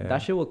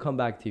 That shit will come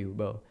back to you,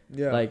 bro.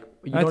 Like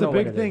that's a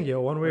big thing,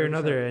 yo, one way or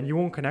another, and you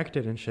won't connect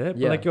it and shit.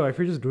 But like, yo, if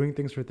you're just doing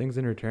things for things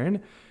in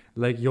return,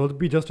 like you'll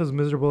be just as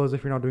miserable as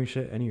if you're not doing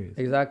shit anyways.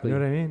 Exactly. You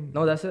know what I mean?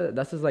 No, that's it.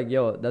 That's just like,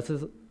 yo, that's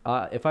just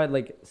if I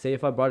like say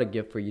if I brought a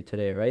gift for you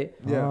today,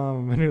 right?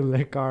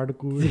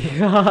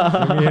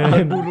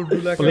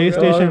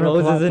 PlayStation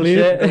roses and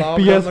shit.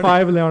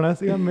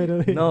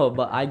 PS5 No,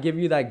 but I give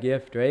you that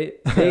gift, right?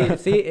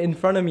 Say in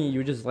front of me,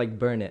 you just like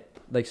burn it.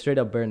 Like straight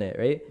up burn it,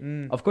 right?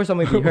 Of course I'm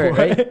gonna be hurt,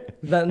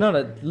 right?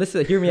 No,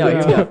 listen, hear me out.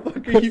 Are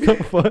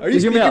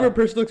you speaking from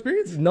personal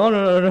experience? No.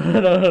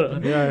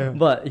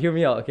 But hear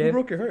me out, okay? You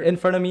broke your heart. In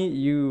front of me,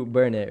 you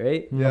burn it,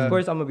 right? Of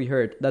course I'm gonna be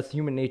hurt. That's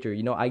human nature.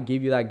 You know, I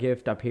gave you that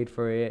gift, I paid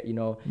for it, you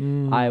know,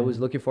 I was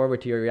looking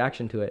forward to your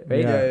reaction to it, right?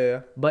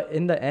 Yeah. But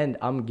in the end,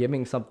 I'm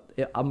giving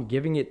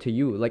it to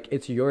you. Like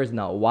it's yours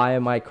now. Why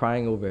am I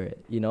crying over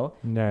it? You know?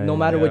 No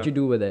matter what you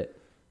do with it.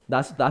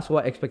 That's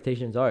what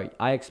expectations are.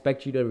 I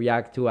expect you to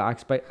react to it.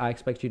 I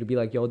expect you to be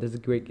like, yo, this is a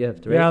great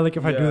gift, right? Yeah, like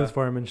if I do this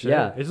for him and shit.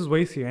 Yeah. It just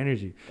wastes your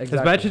energy. Exactly.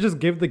 It's better to just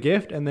give the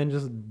gift and then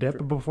just dip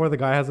it before the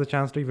guy has a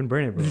chance to even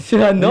burn it, bro. Just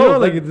let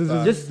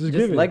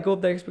go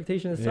of the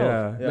expectation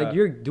itself. Like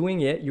you're doing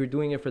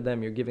it for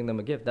them. You're giving them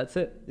a gift. That's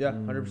it. Yeah,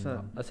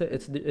 100%. That's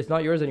it. It's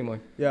not yours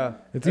anymore. Yeah.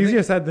 It's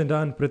easier said than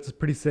done, but it's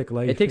pretty sick.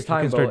 Like it takes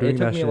time, bro. It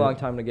took me a long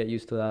time to get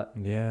used to that.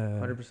 Yeah.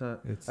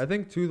 100%. I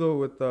think too though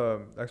with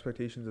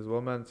expectations as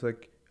well, man. It's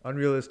like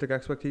unrealistic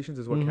expectations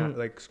is what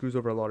screws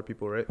over a lot of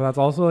people, right? But that's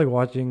also like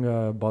watching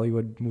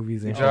Bollywood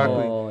movies and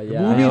exactly. Oh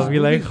yeah, movies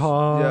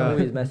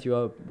mess you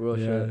up, bro.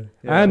 Shit.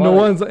 And no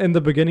one's in the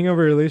beginning of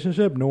a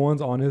relationship. No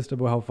one's honest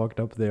about how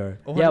fucked up they are.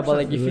 100%. Yeah, but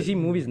like if you see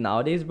movies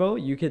nowadays, bro,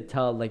 you could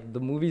tell like the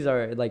movies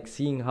are like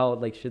seeing how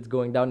like shit's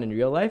going down in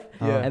real life,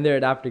 and they're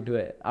adapting to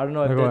it. I don't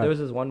know if there was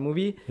this one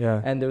movie,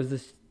 and there was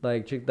this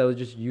like chick that was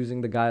just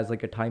using the guy as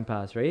like a time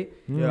pass, right?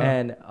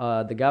 And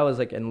the guy was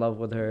like in love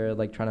with her,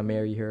 like trying to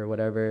marry her or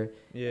whatever.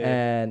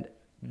 And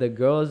the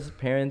girl's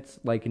parents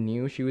like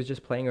knew she was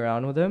just playing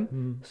around with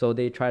him, so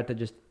they tried to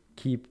just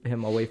keep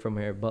him away from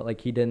her, but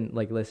like he didn't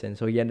like listen,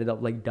 so he ended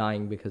up like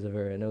dying because of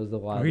her, and it was the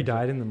wild. Oh, he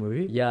died in the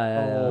movie?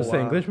 Yeah. Was it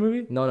an English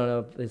movie?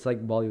 No, it's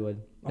like Bollywood.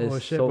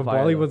 It's shit, but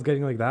Bollywood's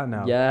getting like that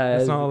now. Yeah,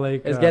 it's not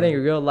like it's getting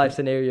real life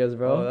scenarios,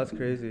 bro. Oh, that's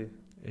crazy.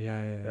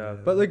 Yeah.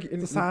 But like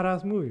it's a sad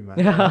ass movie, man.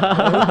 What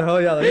the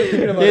hell? Yeah, like you're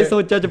thinking about it.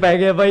 So judge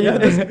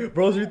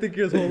Bro's rethinking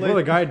his whole life. Bro,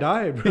 the guy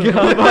died, bro.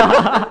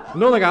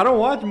 No, like I don't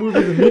watch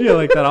movies in media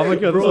like that. I'm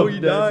like, yo, bro, he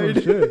died.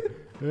 Some shit.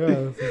 Yeah,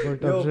 some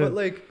fucked up shit. But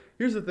like,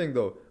 here's the thing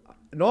though.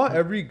 not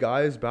every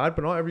guy is bad,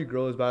 but not every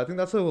girl is bad. I think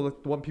that's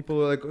what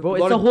people are like. Bro,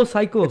 it's a whole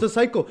cycle. It's a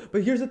cycle.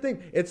 But here's the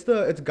thing: it's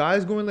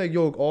guys going like,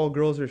 "Yo, all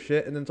girls are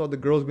shit," and then it's all the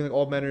girls being like,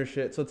 "All men are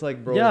shit." So it's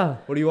like, bro,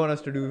 what do you want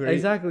us to do? Right?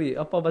 Exactly.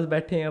 Appa bas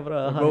baithe hain,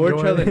 bro. But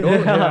we're chilling.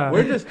 No,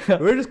 we're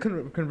just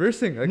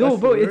conversing. Like, no,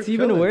 bro, it's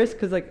even worse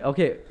because like,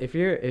 okay, if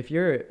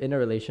you're in a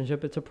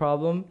relationship, it's a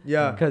problem.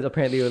 Yeah. Because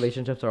apparently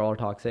relationships are all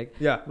toxic.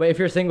 Yeah. But if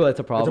you're single, it's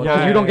a problem.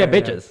 Yeah, you don't get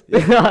bitches.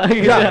 Yeah.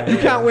 You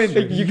can't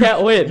win. You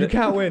can't win. You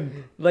can't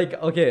win. Like,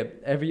 okay,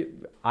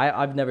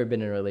 I've never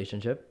been in a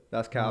relationship.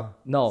 That's cap.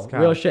 No,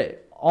 real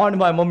shit. On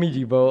my mummy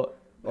G, bro.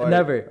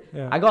 Never.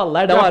 Yeah. I got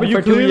let on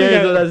for 2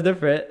 years, so that's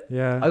different.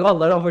 Yeah. I got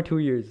let on for 2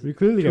 years. You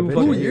clearly got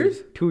 2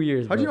 years? 2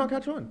 years. How'd you not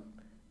catch on?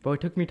 Bro,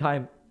 it took me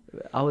time.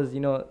 I was,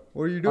 What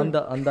were you doing?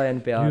 on the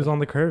NPR. He was on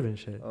the curve and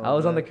shit. I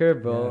was on the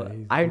curve, bro.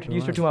 Yeah, I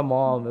introduced her to my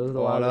mom. It was a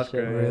lot of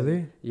shit.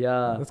 Really?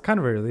 Yeah. That's kind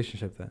of a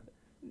relationship then.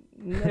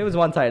 It was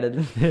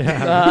one-sided.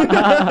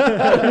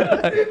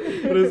 Yeah.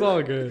 But it's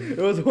all good.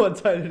 It was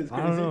one-sided. It's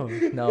crazy. I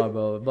don't know. No,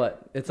 bro.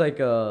 But it's like,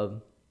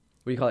 what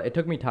do you call it? It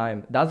took me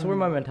time. That's where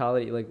my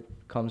mentality, like,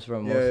 comes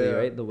from mostly,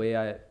 right? The way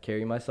I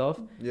carry myself.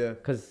 Yeah.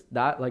 Because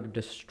that, like,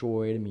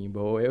 destroyed me,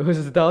 bro. That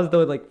was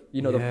the, like,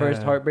 the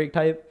first heartbreak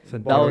type.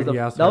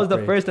 That was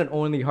the first and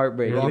only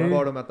heartbreak. Rock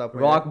bottom at that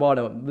point. Rock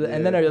bottom. Yeah.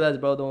 And then I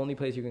realized, bro, the only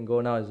place you can go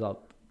now is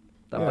up.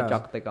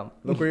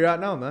 Look where you're at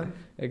now, man.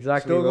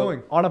 Exactly. Still bro.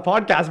 going. On a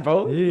podcast,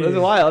 bro. Yeah. That's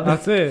wild.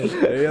 That's it.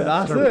 Yeah,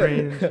 that's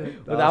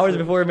it. With hours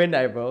before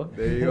midnight, bro.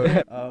 There you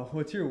go.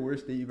 What's your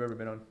worst date you've ever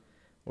been on?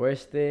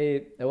 Worst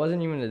date? It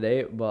wasn't even a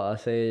date, but I'll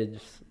say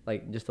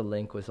just a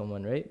link with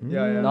someone, right?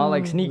 Yeah, yeah. Not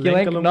like sneaky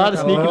link. Not a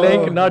sneaky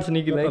link. Not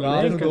sneaky link.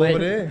 Link.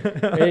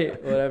 Hey,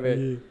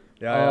 whatever.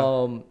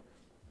 Yeah.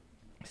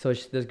 So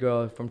this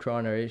girl from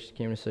Toronto, right? She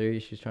came to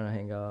Surrey. She's trying to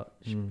hang out.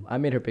 I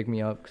made her pick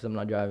me up because I'm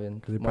not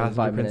driving. More than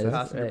 5 minutes.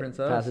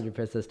 Passenger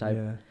princess type.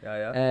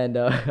 Yeah. And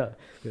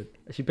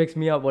she picks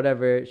me up,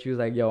 whatever. She was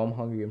like, "Yo, I'm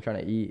hungry. I'm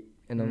trying to eat."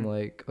 And I'm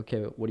like,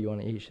 "Okay, what do you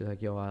want to eat?" She's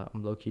like, "Yo,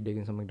 I'm low key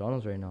digging some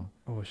McDonald's right now."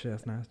 Oh shit,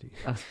 that's nasty.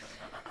 That's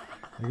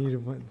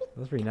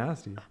pretty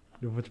nasty.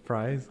 Do a bunch of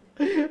fries.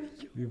 Eat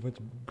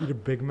a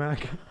Big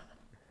Mac.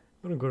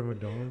 I don't go to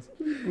McDonald's.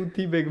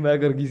 Big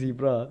Mac or kisi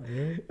bra.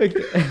 Like,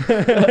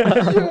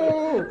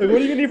 what are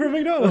you gonna eat from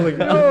McDonald's? Like,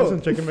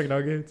 some chicken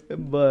McNuggets.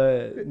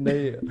 But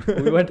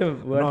we went to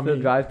the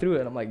drive-thru,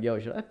 and I'm like, "Yo,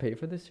 should I pay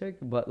for this chick?"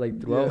 But like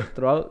during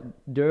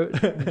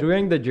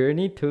the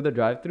journey to the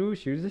drive-thru,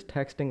 she was just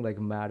texting like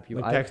mad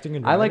people. Like texting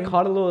and I like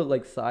caught a little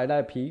like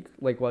side-eye peek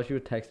like while she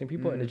was texting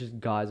people, and it's just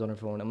guys on her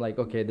phone. I'm like,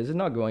 "Okay, this is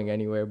not going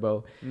anywhere,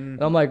 bro." And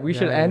I'm like, "We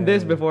should end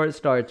this before it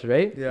starts,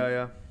 right?"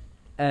 Yeah.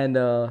 And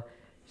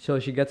so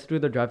she gets through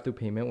the drive-thru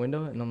payment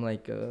window, and I'm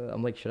like,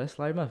 "Should I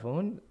slide my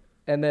phone?"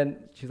 And then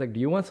she's like, "Do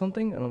you want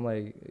something?" And I'm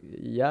like,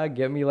 "Yeah,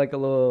 get me like a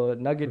little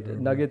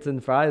nuggets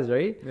and fries,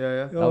 right?"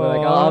 Yeah. I'm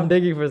like, I'm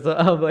digging for some.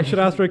 I'm like, should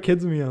ask for a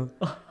kids meal.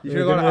 You should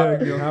have gone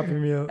Happy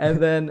Meal. And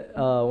then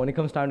when it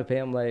comes time to pay,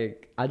 I'm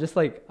like, "Oh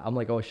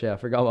shit, I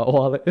forgot my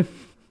wallet."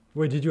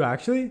 Wait, did you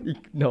actually?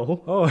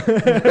 No. Oh,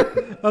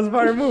 that's a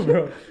fire move,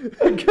 bro.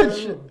 Good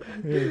shit.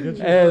 Yeah, good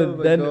shit. And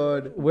then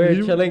we're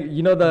chilling.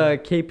 The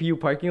KPU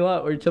parking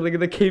lot. We're chilling in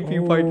the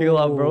KPU parking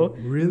lot, bro.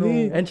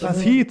 Really? No. And that's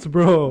heat,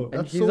 bro. And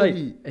that's she's so like,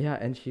 heat. yeah,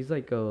 and she's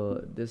like,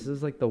 this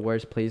is like the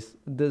worst place.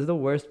 This is the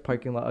worst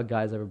parking lot a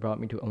guy's ever brought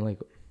me to. I'm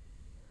like,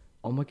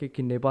 oh my god,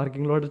 kinne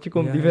parking lot ch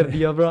ghumdi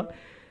firdi bro.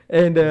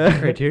 And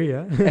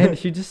criteria. And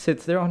she just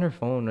sits there on her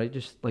phone, right?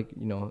 Just like,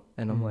 and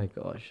I'm like,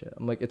 oh shit.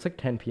 I'm like, it's like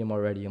 10 p.m.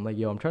 already. I'm like,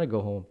 yo, I'm trying to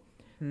go home.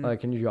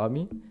 Can you drop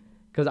me?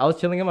 Because I was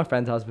chilling at my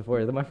friend's house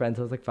before. Then my friend's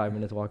house like 5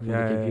 minutes walk from the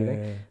KP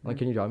thing. I'm like,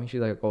 can you drop me?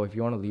 She's like, oh, if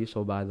you want to leave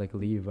so bad, like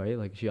leave, right?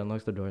 Like she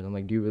unlocks the doors. I'm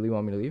like, do you really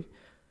want me to leave?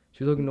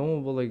 She's like, no,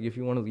 but like if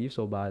you want to leave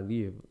so bad,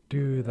 leave.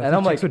 Dude, that's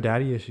and chicks with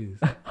daddy issues.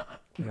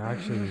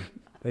 Actually.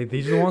 They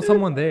just want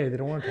someone there. They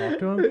don't want to talk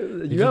to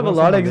him. You have a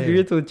lot of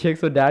experience with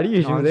chicks with daddy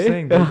issues, I'm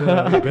saying there's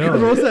a bill.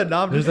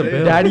 There's a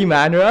bill. Daddy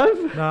man rub?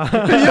 Nah.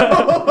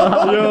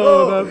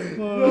 Yo, that's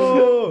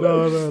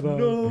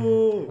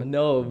No.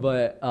 No,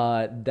 but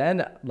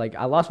then like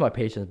I lost my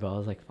patience, bro. I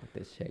was like, fuck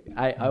this chick.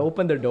 I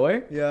opened the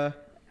door. Yeah.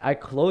 I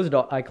closed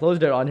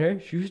it on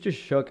her. She was just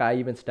shook. I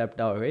even stepped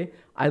out, right?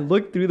 I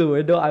looked through the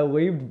window. I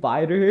waved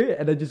bye to her,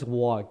 and I just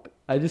walked.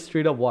 I just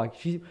straight up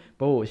walked. I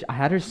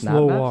had her snap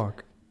slow maps.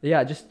 walk.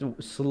 Yeah, just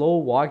slow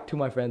walk to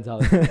my friend's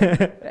house.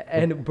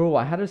 And bro,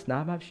 I had her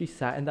snap map. She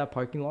sat in that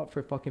parking lot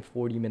for fucking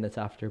 40 minutes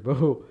after,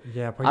 bro.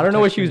 Yeah, I don't know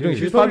what she was doing.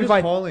 She was probably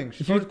calling.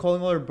 She's probably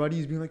calling all her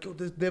buddies, being like, "Yo,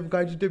 this dev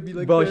guy just did me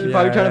like." Bro, she's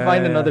probably trying to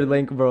find another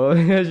link, bro.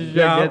 She's trying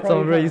to get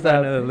some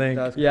another link.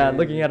 Yeah,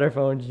 looking at her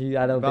phone,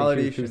 I don't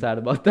think she was too sad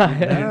about that.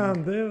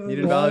 Damn,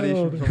 needed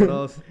validation from someone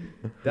else.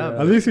 Damn.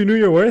 At least you knew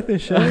your worth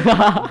and shit.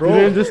 Bro,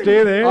 you didn't just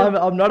stay there.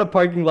 I'm not a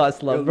parking lot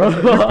slut, bro.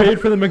 You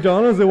paid for the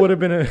McDonald's, it would have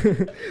been a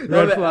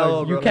red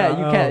flag.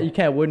 You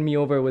can't win me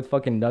over with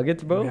fucking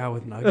nuggets, bro. Yeah,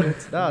 with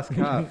nuggets. That's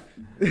cap.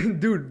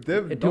 Dude,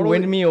 to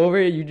win me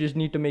over, you just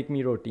need to make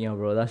me rotiyan,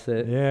 bro. That's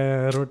it.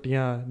 Yeah,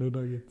 rotiyan, no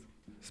nuggets.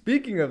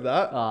 Speaking of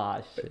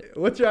that, shit.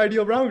 What's your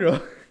ideal brown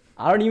girl?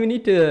 I don't even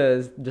need to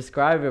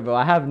describe it, bro.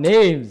 I have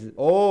names.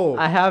 Oh.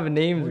 I have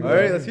names, bro. All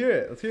right, let's hear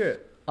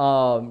it.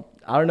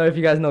 I don't know if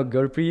you guys know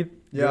Gurpreet.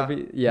 Yeah.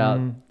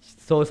 Yeah.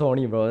 So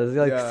Sony, bro. It's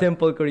like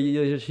simple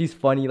Korean. She's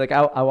funny. Like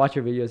I watch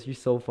her videos.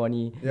 She's so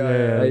funny.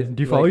 Yeah. Like,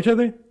 do you follow each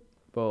other?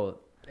 Bro,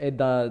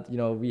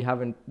 we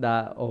haven't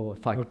that. Oh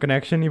fuck. Oh,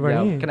 connection,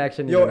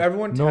 connection. Yo,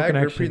 everyone tag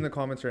Gurpreet in the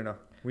comments right now.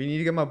 We need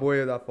to get my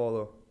boy that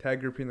follow.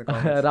 Tag Gurpreet in the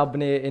comments. ਰੱਬ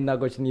ਨੇ ਇੰਨਾ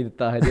ਕੁਝ ਨਹੀਂ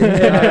ਦਿੱਤਾ ਹੈ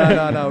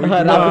No.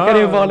 ਰੱਬ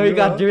ਕਰੇ follow ਹੀ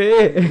ਕਰ ਜਵੇ.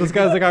 This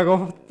guy's like, I go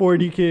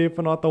 40K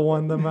for not the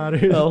one that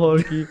matters.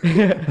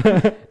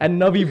 And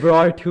Navi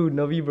Brar too.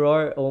 Navi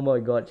Brar, oh my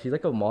god, she's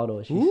like a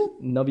model. She's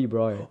Navi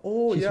Brar.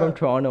 Oh, she's from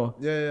Toronto.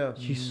 Yeah.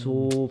 She's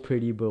so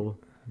pretty, bro.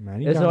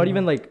 Man, it's not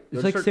even like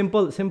it's like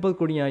simple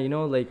Korean, you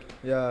know, like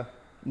yeah.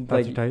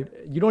 That's your type.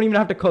 You don't even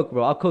have to cook,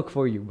 bro. I'll cook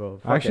for you, bro.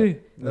 Fuck Actually,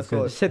 that's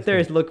good. Just sit there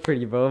and look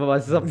pretty, bro.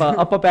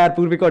 Appa pair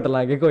purvi kot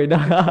lange koi na.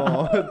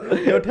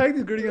 Yo, tag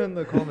this girl in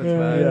the comments,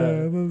 man.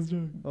 Yeah, that's true.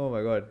 Oh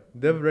my god,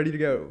 they're ready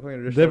to get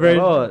fucking.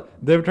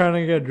 They're trying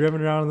to get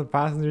driven around in the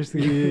passenger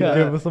seat,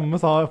 give us some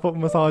foot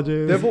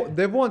massages.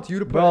 They want you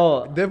to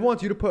put. They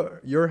want you to put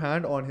your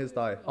hand on his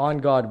thigh.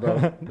 On God, bro.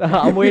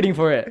 I'm waiting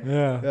for it.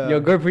 Yeah.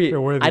 Yo,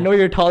 Gurpreet, I know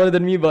you're taller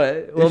than me,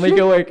 but we'll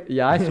make it work.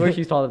 Yeah, I swear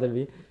she's taller than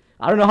me.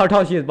 I don't know how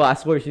tall she is, but I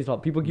swear she's tall.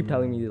 People keep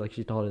telling me like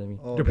she's taller than me.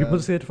 Oh, do people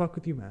say to fuck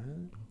with you, man?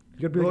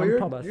 You gotta be like,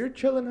 I'm tall. You're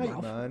chilling height,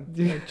 man.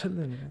 You're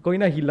chilling. Koi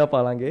na hila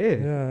palange.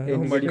 Yeah.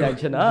 Oh my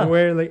god. You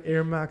wear like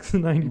Air Max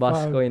 95.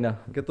 Bas koi na.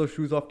 Get those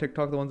shoes off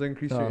TikTok, the ones that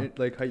increase your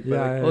like height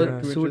by like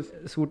 2 inches.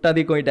 Suita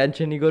di koi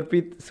tension nahi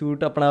Gurpreet.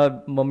 Suit apna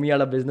mummy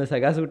wala business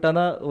hai ga suita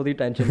na odi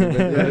tension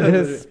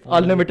nahi.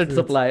 Unlimited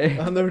supply.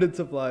 Unlimited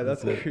supply.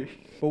 That's great.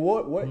 But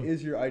what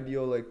is your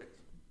ideal like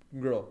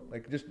girl,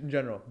 like just in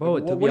general? Bro,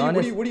 like, to be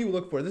honest, what do you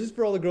look for? This is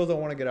for all the girls that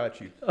want to get at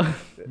you.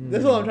 This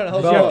is what I'm trying to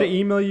help. Does she have to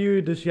email you?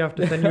 Does she have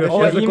to send you a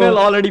physical? Email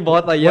already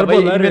bahut hai. What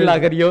about email la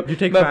kariyo? You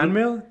take fan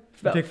mail?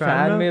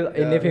 Fan mail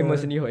inne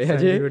famous nahi hoye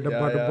aje.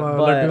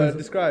 But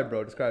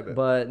describe it.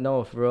 But no,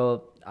 for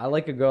real, I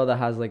like a girl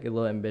that has like a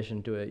little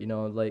ambition to it, you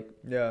know, like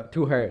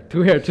to her,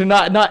 to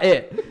not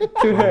it,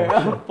 to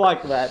her.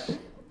 Fuck that.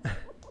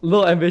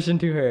 Little ambition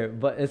to her,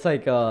 but it's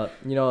like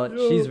you know,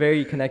 she's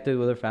very connected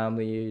with her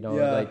family, you know,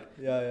 like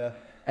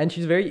and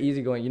she's very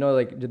easygoing, you know,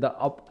 like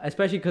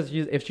especially because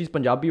if she's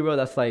Punjabi, bro,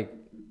 that's like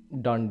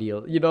done deal,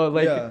 you know,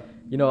 like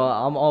you know,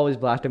 I'm always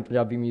blasting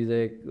Punjabi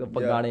music,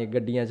 gane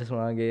gaddiyan ch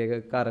sunange,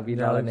 ghar bhi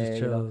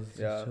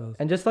dalne,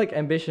 and just like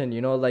ambition,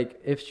 you know, like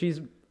if she's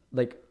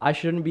like, I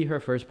shouldn't be her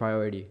first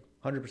priority.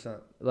 100%.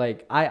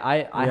 Like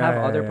I have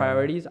other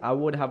priorities. I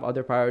would have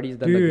other priorities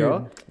than the girl.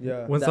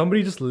 Yeah. When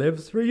somebody just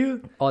lives for you,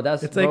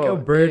 it's bro, like a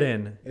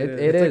burden. It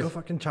is like a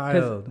fucking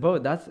child. Bro,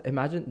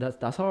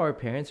 that's how our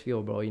parents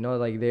feel, bro. You know,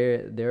 like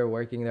they're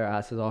working their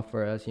asses off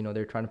for us. You know,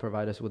 they're trying to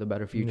provide us with a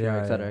better future,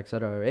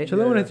 etc., right?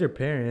 Chilling when it's your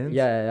parents.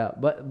 Yeah.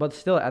 But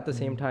still, at the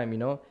same time, you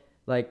know,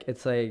 like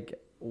it's like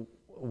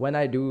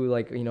when I do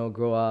like, you know,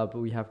 grow up,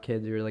 we have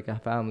kids or like a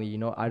family. You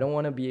know, I don't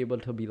want to be able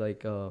to be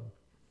like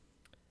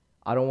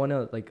I don't want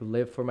to like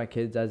live for my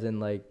kids as in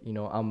like, you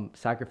know, I'm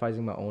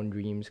sacrificing my own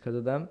dreams because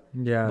of them.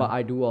 Yeah. But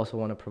I do also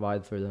want to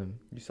provide for them.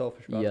 You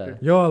selfish bastard.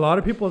 Yeah. Yo, a lot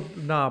of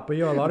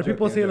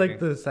people say like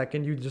the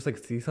second you just like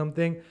see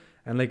something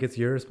and like it's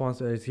your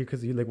responsibility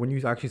because you like when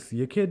you actually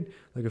see a kid,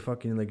 like it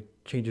fucking like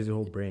changes your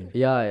whole brain.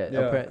 Yeah.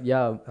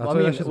 I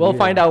mean, we'll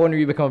find out when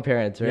we become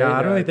parents, right? Yeah,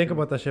 I don't really think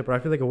about that shit, but I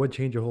feel like it would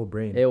change your whole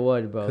brain. It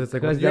would, bro.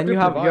 Because then you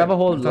have a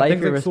whole life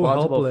you're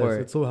responsible for.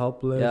 It's so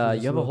helpless. Yeah,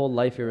 you have a whole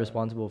life you're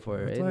responsible for,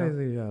 right? That's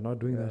why not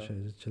doing that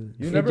shit. Just chilling.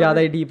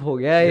 ज़्यादा ही deep हो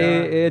गया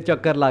ये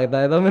चक्कर लगता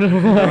है तो मेरे.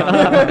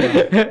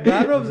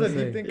 Manrov's a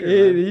deep thinker.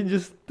 He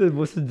just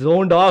was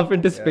zoned off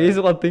into space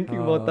while thinking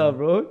about that,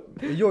 bro.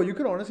 Yo, you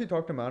could honestly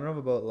talk to Manrov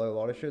about like a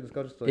lot of shit. This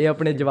guy just like. ये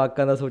अपने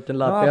जवाकां दा सोचन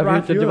लाते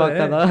हैं future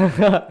जवाकां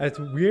दा. It's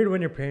weird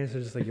when your parents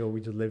are just like, yo,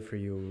 we just live for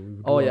you.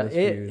 Oh yeah,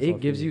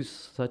 it gives you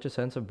such a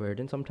sense of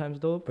burden sometimes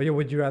though. But yeah,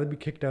 would you rather be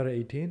kicked out at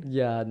 18?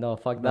 Yeah, no,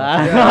 fuck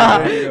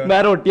that.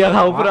 मैं रोटियां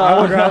खाऊं पूरा. I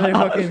would rather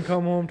fucking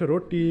come home to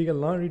roti, get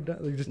laundry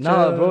done, like just chill.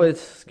 No, bro,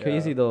 it's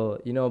crazy though,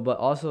 you know.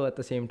 But also at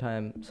the same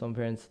time, some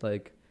parents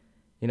like,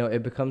 you know,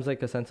 it becomes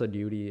like a sense of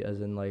duty,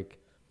 as in like,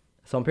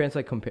 some parents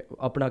like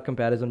अपना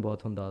comparison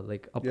बहुत होता,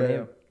 like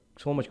अपने.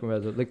 So much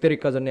comparison. Like तेरे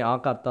cousin ने आ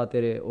करता,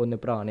 तेरे उन्ने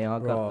भरा ने आ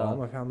करता. All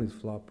my family's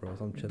flop, bro.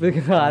 So I'm chilling.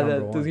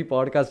 तुसी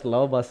podcast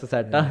लाओ बस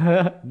set.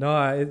 No,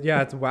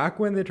 it's whack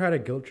when they try to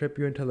guilt trip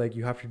you into like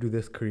you have to do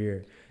this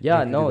career.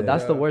 Yeah, no,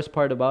 that's the worst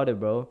part about it,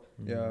 bro.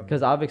 Yeah.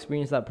 Because I've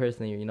experienced that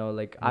personally. You know,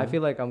 like I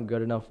feel like I'm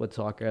good enough with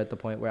soccer at the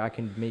point where I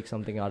can make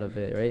something out of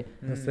it, right?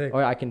 That's sick.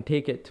 Or I can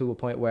take it to a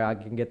point where I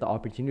can get the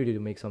opportunity to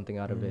make something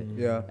out of it.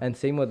 Yeah. And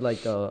same with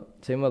like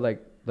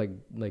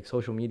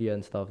social media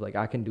and stuff. Like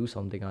I can do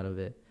something out of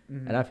it.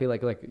 And I feel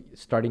like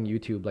starting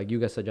YouTube, like you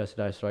guys suggested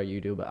I start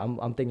YouTube, but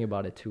I'm thinking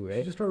about it too, right?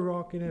 You just start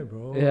rocking it,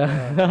 bro.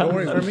 Yeah. Don't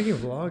worry, start making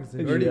vlogs.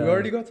 And we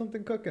already got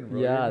something cooking,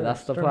 bro. Yeah, that's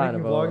the start plan,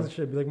 making bro. vlogs and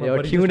shit. Be like, my Yo,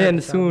 buddy tune just tried in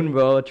to stab soon, me.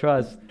 bro.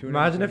 Trust.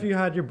 Imagine if you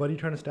had your buddy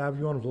trying to stab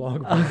you on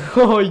vlog.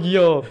 Oh,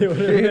 yo.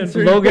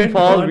 Logan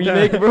Paul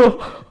remake, bro.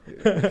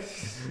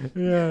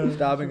 Yeah.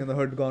 Stabbing in the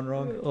hood gone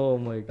wrong. Oh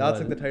my god. That's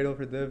like the title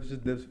for Div's,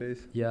 just Div's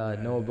face. Yeah,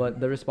 no, but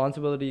the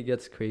responsibility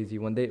gets crazy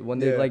when they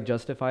Yeah. like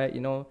justify it,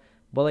 you know.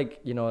 But like,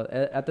 you know,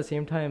 at the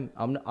same time,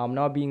 I'm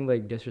not being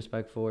like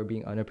disrespectful or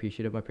being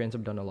unappreciative. My parents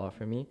have done a lot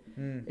for me.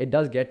 It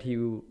does get to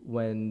you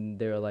when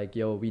they're like,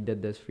 yo, we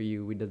did this for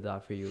you, we did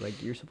that for you.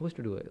 Like, you're supposed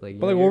to do it. Like,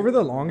 But like over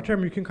the long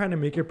term, you can kind of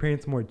make your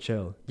parents more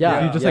chill. Yeah.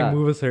 If you just like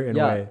move a certain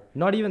way.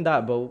 Not even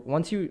that, but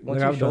once you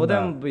I've show done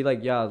them, that. be like,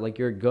 yeah, like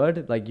you're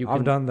good. Like you can.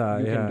 I've done that.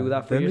 You Yeah. can do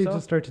that for then yourself. they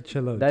just start to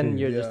chill out. Then too.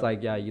 you're just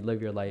like, yeah, you live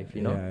your life,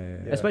 you know.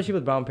 Yeah. Especially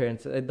with brown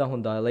parents,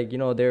 like, you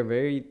know, they're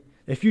very.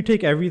 If you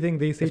take everything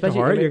they say to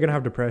heart, you're gonna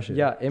have depression.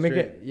 Yeah,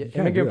 immigrant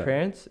do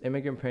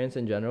parents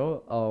in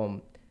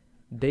general,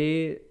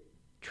 they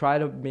try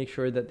to make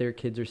sure that their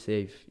kids are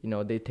safe. You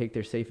know, they take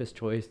their safest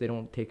choice. They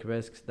don't take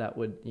risks that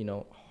would, you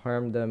know,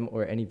 harm them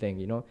or anything.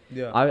 You know.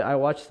 Yeah. I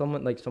watched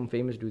someone, like some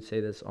famous dude, say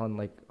this on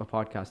like a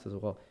podcast as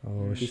well.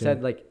 Oh, he shit.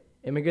 said like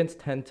immigrants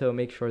tend to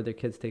make sure their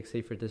kids take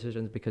safer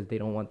decisions because they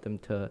don't want them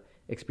to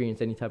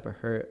experience any type of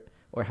hurt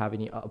or have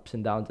any ups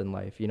and downs in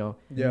life, you know.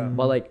 Yeah.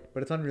 But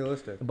it's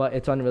unrealistic.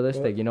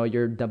 Well, you know,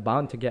 you're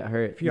bound to get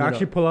hurt. If you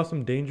actually pull off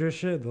some dangerous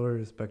shit, they'll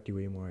respect you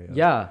way more.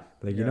 Yeah.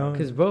 Like, you know,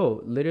 because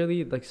bro,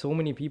 literally, like so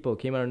many people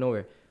came out of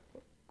nowhere.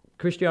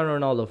 Cristiano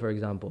Ronaldo, for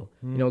example,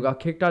 you know, got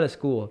kicked out of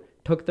school,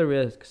 took the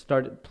risk,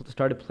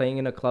 started playing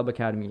in a club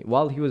academy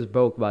while he was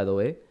broke, by the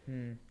way.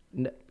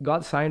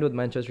 Got signed with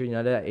Manchester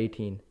United at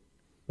 18,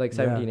 like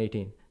 17,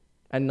 18,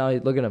 and now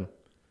look at him.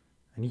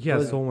 And he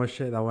has so much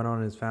shit that went on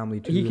in his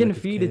family too. He can like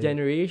feed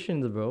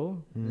generations,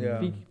 bro.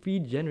 Yeah.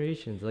 Feed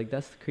generations. Like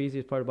that's the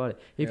craziest part about it.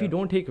 If you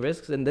don't take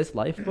risks in this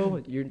life, bro,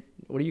 what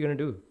are you gonna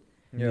do?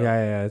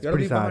 Yeah. It's you gotta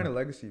pretty leave sad. behind a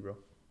legacy, bro.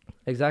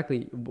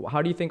 Exactly.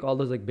 How do you think all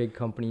those like big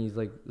companies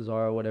like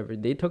Zara, whatever,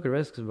 they took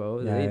risks,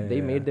 bro?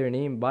 They made their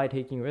name by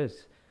taking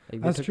risks.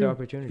 Like, That's they took true. their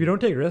opportunity. If you don't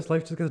take risks,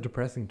 life just gets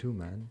depressing too,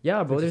 man.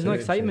 Yeah, bro. There's no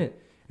excitement.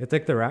 It's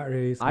like the rat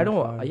race. I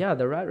don't. Yeah,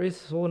 the rat race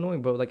is so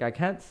annoying, bro. Like I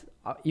can't.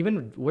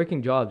 Even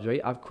working jobs,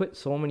 right? I've quit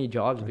so many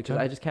jobs because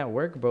I just can't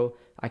work, bro.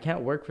 I can't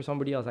work for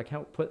somebody else. I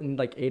can't put in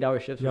like 8-hour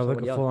shifts for somebody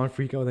else. Yeah, like a full-on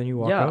freak out, then you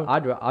walk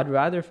out. Yeah, I'd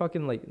rather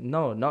fucking like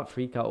not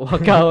freak out,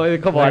 walk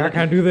out. Come on, I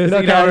can't do this.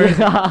 8 hours.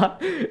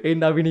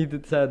 Ain't we need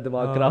to set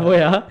dimag kharab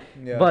hoya.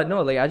 But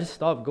no, like I just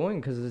stopped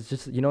going because it's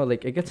just, you know,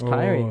 like it gets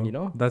tiring, you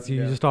know. That's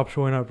you just stop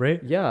showing up, right?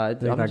 Yeah,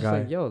 like I'm that just guy.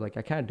 like, yo, like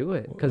I can't do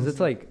it because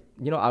it's like,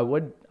 you know, I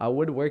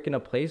would work in a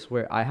place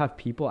where I have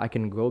people I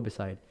can grow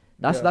beside.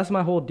 That's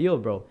my whole deal,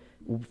 bro.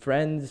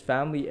 Friends,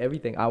 family,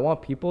 everything. I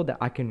want people that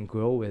I can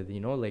grow with,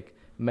 you know, like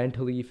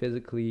mentally,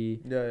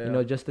 physically, you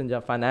know, just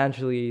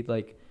financially,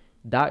 like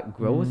that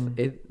growth.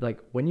 It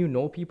like when you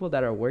know people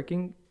that are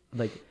working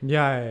like as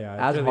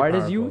really hard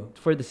as you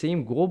for the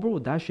same goal, bro,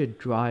 that shit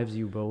drives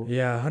you, bro.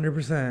 Yeah,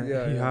 100%.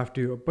 You have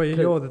to. But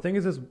yo, the thing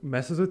is, this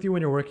messes with you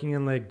when you're working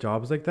in like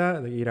jobs like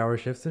that, like 8-hour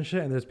shifts and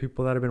shit. And there's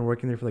people that have been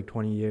working there for like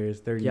 20 years,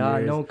 30 years. Yeah,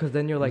 I know, because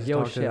then you're like,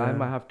 yo, shit, I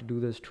might have to do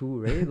this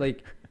too, right?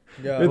 Like.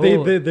 Yeah,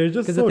 they're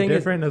just so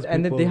different as people.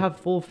 And then they have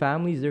full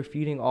families they're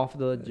feeding off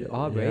the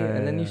job, right?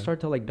 And then you start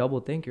to like double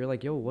think. You're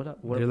like, yo, what?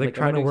 They're like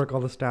trying to work all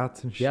the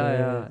stats and shit.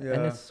 Yeah.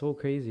 And it's so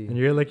crazy. And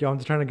you're like, yo, I'm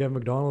just trying to get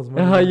McDonald's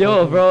money.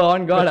 Yo, bro,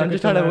 on God, I'm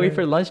just trying to wait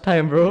for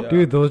lunchtime, bro.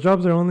 Dude, those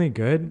jobs are only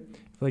good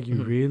if like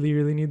you really,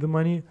 really need the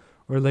money.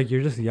 Or like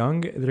you're just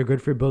young, they're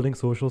good for building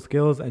social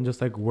skills and just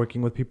like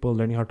working with people,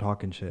 learning how to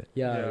talk and shit.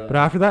 Yeah. But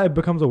after that, it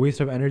becomes a waste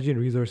of energy and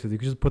resources. You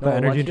can just put that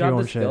energy into your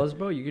own shit. Skills,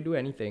 bro, you can do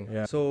anything.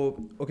 Yeah.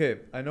 So okay,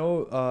 I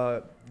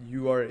know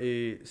you are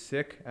a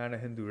Sikh and a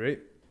Hindu, right?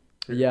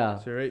 Yeah.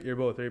 So right, you're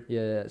both, right?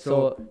 Yeah.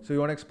 So you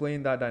want to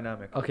explain that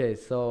dynamic? Okay,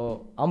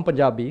 so I'm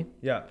Punjabi.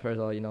 Yeah. First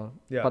of all, you know,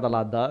 Yeah. pata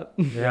lagda.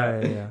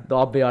 Yeah.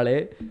 Duabe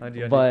wale.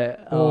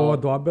 But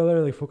Duabe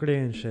are like fukade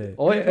and shit.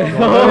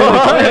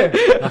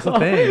 That's the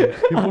thing.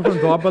 People from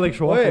Duabe like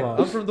show off a lot.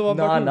 I'm from Duabe.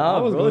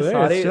 Nah,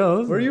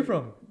 bro. Where are you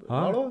from?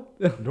 Huh?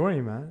 Don't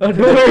worry, man. Wait,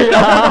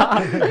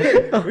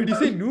 did you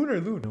say noon or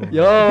loon?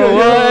 Yo,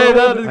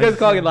 what? This guy's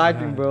calling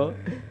acting, bro.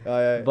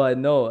 But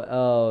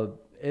no,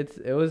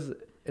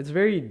 it's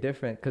very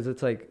different because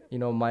it's like, you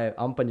know,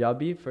 I'm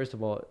Punjabi. First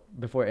of all,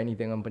 before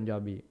anything, I'm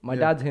Punjabi. My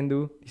dad's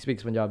Hindu. He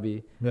speaks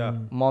Punjabi. Yeah.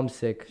 Mom's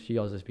Sikh. She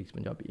also speaks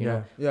Punjabi. You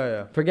know.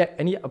 Yeah. Forget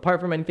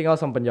apart from anything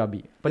else, I'm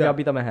Punjabi.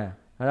 Punjabi ta main hai.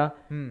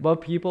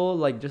 But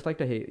people just like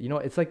to hate. You know,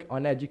 it's like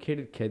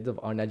uneducated kids of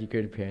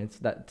uneducated parents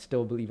that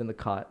still believe in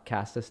the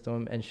caste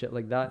system and shit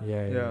like that.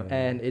 Yeah.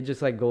 And it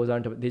just like goes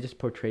on to, they just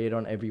portray it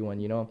on everyone,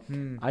 you know.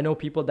 I know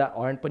people that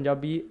aren't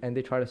Punjabi and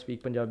they try to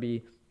speak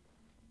Punjabi,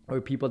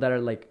 or people that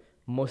are like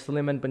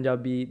Muslim and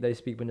Punjabi, they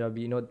speak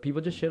Punjabi. You know,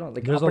 people just shit on.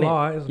 Like there's a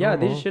lot.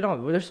 They just shit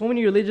on. There's so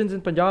many religions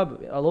in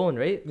Punjab alone,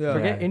 right? Yeah.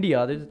 Forget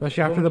India. There's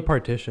especially after the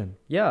partition.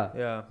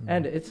 Yeah.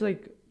 And it's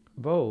like,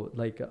 Bro,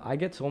 like I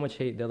get so much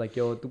hate. They're like,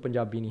 yo, tu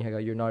Punjabi nahi hai,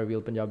 you're not a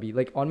real Punjabi.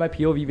 Like on my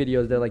POV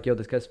videos, they're like, yo,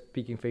 this guy's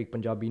speaking fake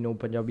Punjabi. No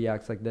Punjabi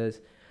acts like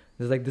this.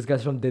 There's like this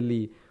guy's from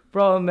Delhi.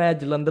 Bro, man,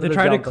 they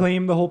try to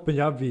claim the whole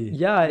Punjabi.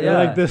 Yeah. They're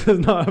like, this is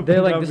not Punjabi.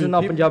 They're like, this is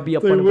not Punjabi.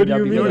 Like, what do you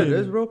You mean? know what it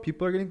is, bro?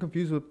 People are getting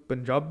confused with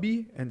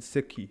Punjabi and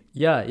Sikhi.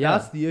 Yeah.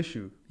 That's the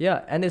issue.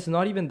 Yeah, and it's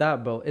not even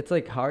that, bro. It's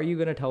like, how are you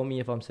gonna tell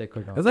me if I'm sick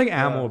or not? It's like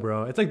ammo,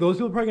 bro. It's like those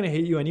people are probably gonna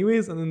hate you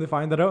anyways, and then they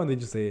find that out and they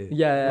just say it.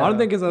 Yeah. I don't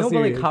think it's as serious.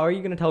 But like, how are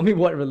you gonna tell me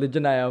what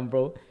religion I am,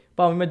 bro?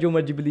 But मैं जो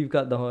मर्जी believe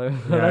करता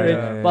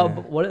हूँ.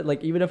 But what,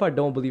 like, even if I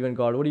don't believe in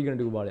God, what are you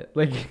gonna do about it?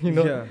 Like, you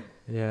know.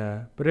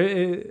 Yeah, but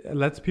it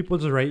lets people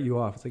just write you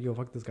off. It's like, yo,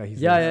 fuck this guy. He's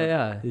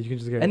yeah. You can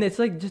just get. And it's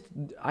like, just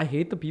I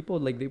hate the people,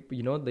 like, they,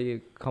 you know,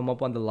 they come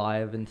up on the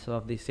live and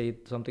stuff. They say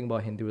something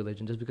about Hindu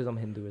religion just because I'm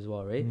Hindu as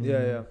well, right?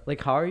 Yeah.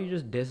 Like, how are you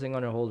just dissing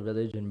on your whole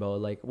religion, bro?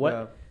 Like, what?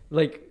 Yeah.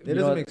 Like, it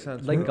doesn't make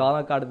sense. Like,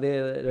 gala kaat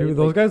de, right?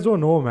 Those guys don't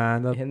know,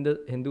 man.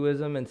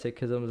 Hinduism and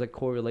Sikhism is like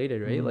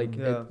correlated, right? Like,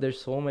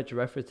 there's so much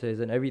references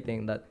and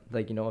everything that,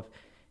 like, you know, of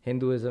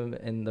Hinduism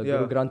and the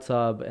Guru Granth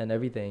Sahib and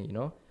everything, you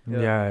know.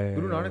 Yeah.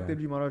 Guru Nanak Dev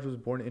Ji Maharaj was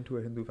born into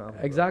a Hindu family.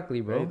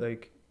 Exactly, bro. Right?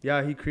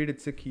 Like, he created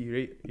Sikhi,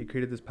 right? He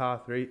created this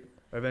path, right?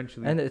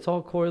 Eventually. And it's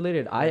all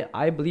correlated.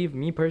 I believe,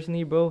 me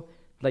personally, bro,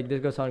 like,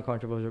 this gonna sound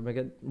controversial,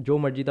 but jo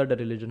marji da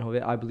religion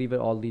hove, I believe it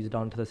all leads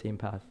down to the same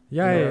path.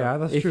 Yeah,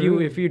 that's true.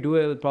 If you do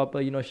it with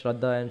proper, you know,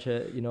 shraddha and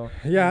shit, you know.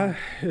 Yeah,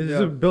 it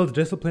just builds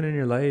discipline in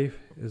your life.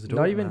 It's dope,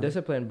 not even man.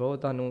 discipline, bro.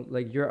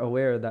 Like, you're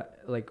aware that,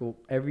 like,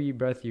 every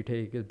breath you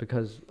take is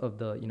because of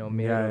the, you know,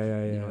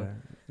 merit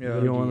You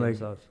don't like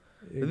stuff.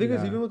 The thing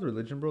is, even with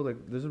religion, bro, like,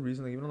 there's a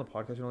reason, like, even on the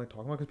podcast, you don't like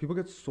talking about, because people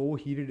get so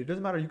heated. It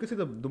doesn't matter. You could say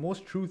the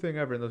most true thing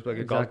ever, and those like,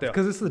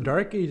 because it's the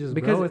dark ages,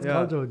 because bro. It's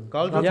Kaljug.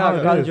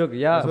 Kaljug,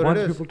 yeah. A bunch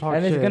of people talk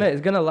and shit.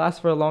 it's gonna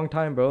last for a long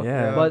time, bro.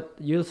 Yeah. But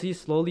you'll see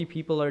slowly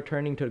people are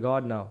turning to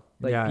God now.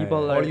 Like,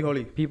 people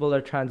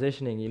are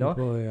transitioning, you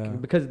know.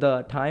 Because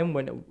the time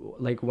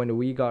when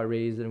we got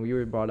raised and we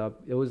were brought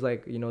up, it was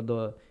like, you know,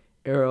 the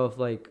era of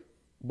like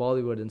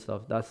Bollywood and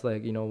stuff. That's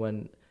like, you know,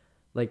 when,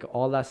 like,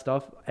 all that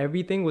stuff,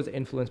 everything was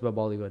influenced by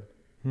Bollywood.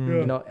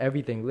 You know,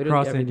 everything, literally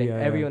across everything.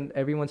 India,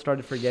 Everyone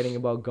started forgetting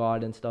about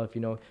God and stuff,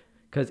 you know,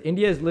 because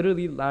India is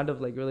literally land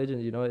of like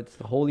religion, you know. It's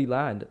the holy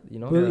land, you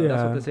know.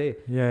 That's what they say.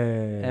 Yeah.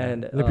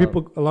 And the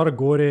people, a lot of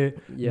Gore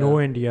know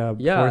India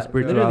for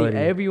spirituality. Literally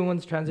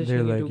everyone's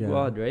transitioning into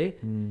God, right?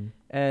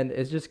 And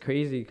it's just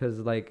crazy because,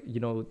 like,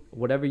 you know,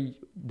 whatever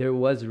there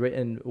was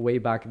written way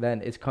back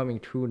then is coming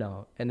true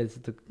now, and it's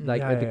the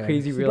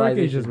crazy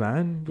realization,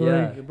 man.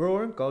 Bro,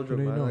 we're in culture,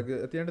 man. Like,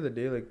 at the end of the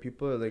day, like,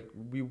 people are like,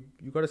 you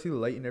gotta see the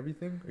light in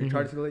everything. You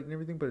try to see the light in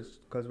everything, but it's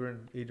because we're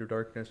in age of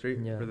darkness, right?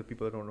 For the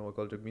people that don't know what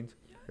culture means,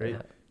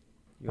 right?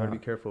 You gotta be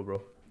careful,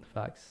 bro.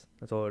 Facts.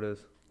 That's all it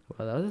is.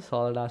 Well, that was a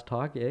solid ass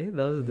talk, eh?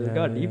 They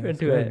got deep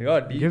into it.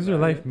 It gives your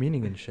life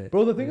meaning and shit.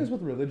 Bro, the thing is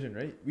with religion,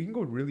 right? We can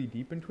go really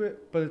deep into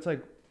it, but it's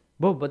like,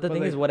 but the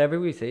thing is, whatever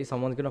we say,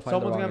 someo's gonna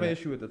have an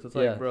issue with it. So it's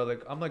like, bro,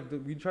 like, I'm like,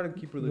 we try to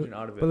keep religion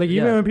out of it. But like,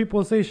 even when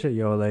people say shit,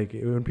 like,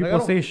 when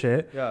people say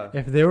shit,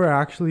 if they were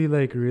actually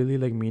like really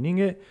like meaning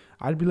it,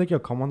 I'd be like, yo,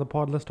 come on the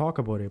pod, let's talk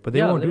about it. But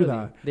they won't do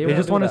that. They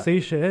just want to say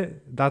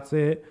shit. That's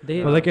it.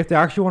 But like, if they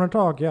actually want to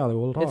talk, they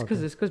will talk.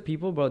 It's because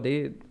people, bro,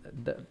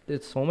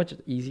 it's so much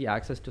easy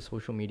access to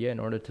social media in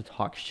order to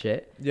talk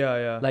shit.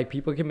 Like,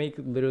 people can make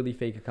literally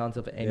fake accounts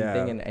of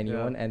anything and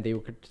anyone, and they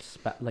could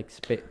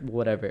spit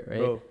whatever, right?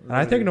 Bro, and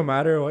I think no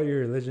matter what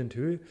your religion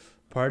too,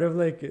 part of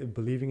like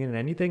believing in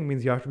anything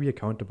means you have to be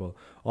accountable.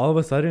 All of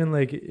a sudden,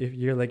 like, if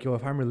you're like, yo,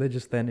 if I'm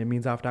religious, then it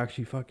means I have to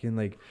actually fucking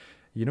like,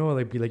 you know,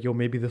 like, be like, yo,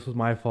 maybe this was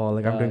my fault.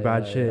 Like, I'm doing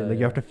bad shit. Like,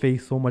 you have to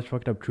face so much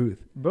fucked up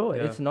truth. Bro,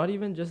 it's not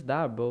even just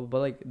that, bro. But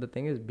like, the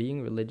thing is,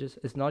 being religious,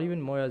 it's not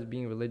even more as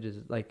being religious.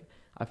 Like,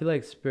 I feel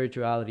like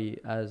spirituality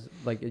as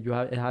like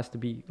it has to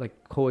be like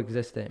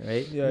coexistent,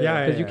 right?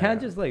 Because you can't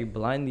just like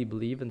blindly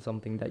believe in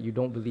something that you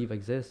don't believe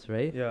exists,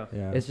 right?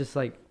 It's just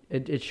like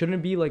it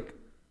shouldn't be like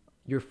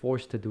you're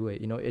forced to do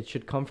it. You know, it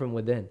should come from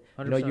within.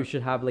 100%. You know, you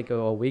should have like a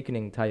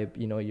awakening type.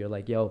 You know, you're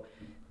like, yo,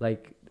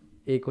 like,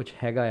 kuch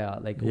hega ya,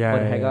 like,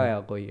 hega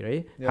ya koi,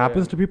 right?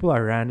 Happens to people at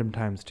random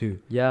times too.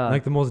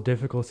 Like the most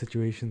difficult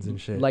situations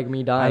and shit. Like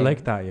me dying. I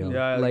like that, yo.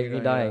 Like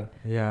me dying.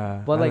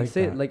 But like,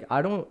 say that. Like,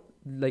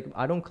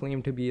 I don't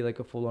claim to be like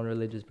a full on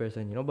religious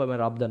person, you know, but मैं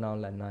रब दा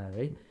नाम लेना है,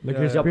 right? Like,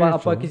 you're spiritual.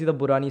 आपा किसी दा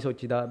बुरा नहीं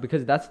सोचीदा,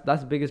 because that's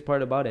the biggest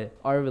part about it.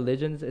 Our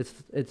religions,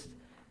 it's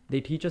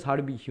they teach us how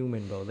to be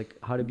human, bro. Like,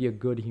 how to be a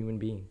good human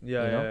being.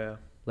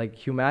 Like,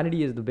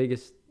 humanity is the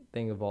biggest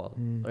thing of all,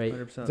 right?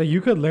 100%. So you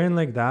could learn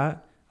like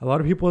that. A lot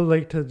of people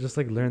like to just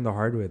like learn the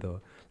hard way though.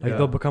 Like,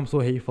 they'll become so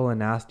hateful and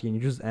nasty, and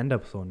you just end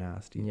up so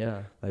nasty.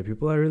 Like,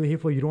 people are really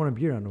hateful. You don't want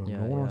to be around them.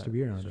 No one wants to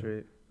be around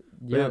them.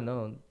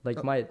 No.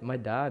 Like, my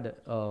dad,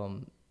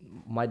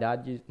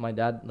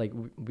 like,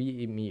 we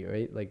eat meat,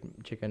 right? Like,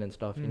 chicken and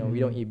stuff. You know, we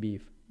don't eat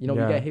beef. You know, we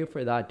get hate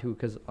for that too,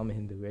 because I'm a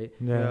Hindu, right?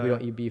 We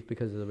don't eat beef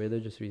because of the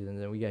religious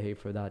reasons, and we get hate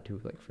for that too,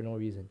 like, for no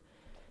reason.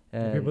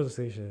 And people just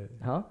say shit.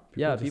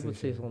 People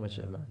say so much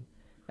shit, man.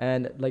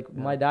 And like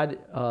my dad,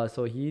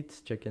 so he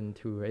eats chicken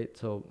too, right?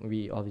 So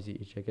we obviously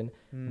eat chicken,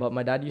 but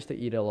my dad used to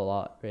eat it a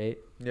lot, right?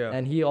 Yeah.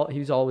 And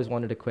he's always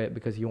wanted to quit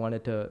because he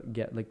wanted to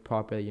get like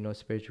proper, you know,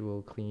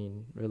 spiritual,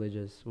 clean,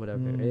 religious,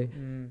 whatever,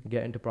 right?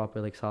 Get into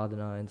proper like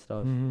sadhana and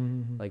stuff,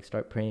 like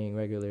start praying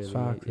regularly.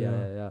 Fact,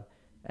 yeah.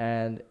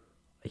 And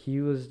he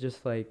was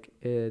just like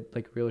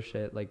real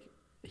shit. Like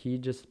he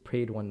just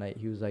prayed one night.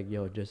 He was like,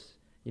 "Yo, just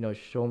you know,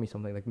 show me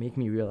something. Like make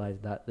me realize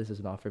that this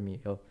is not for me,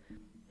 yo."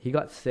 He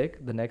got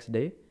sick the next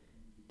day.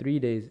 3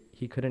 days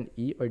he couldn't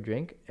eat or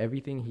drink.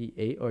 Everything he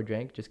ate or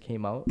drank just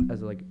came out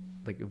as like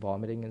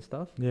vomiting and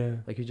stuff. Yeah.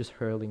 Like he's just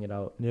hurling it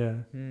out. Yeah.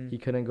 He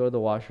couldn't go to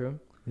the washroom.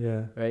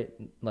 Yeah. Right.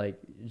 Like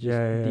just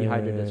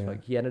dehydrated as fuck.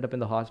 Yeah. He ended up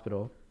in the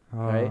hospital.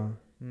 Right.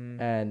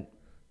 And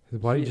his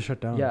body just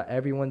shut down. Yeah.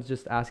 Everyone's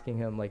just asking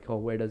him like, "Oh,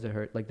 where does it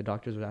hurt?" Like the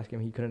doctors were asking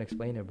him. He couldn't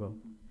explain it, bro.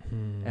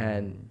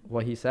 And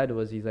what he said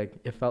was, he's like,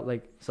 it felt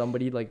like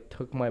somebody like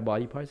took my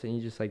body parts and he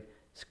just like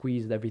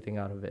squeezed everything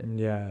out of it.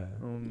 Yeah.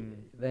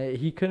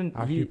 He couldn't.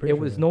 It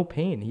was no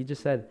pain. He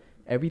just said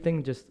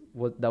everything just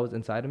that was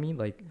inside of me,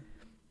 like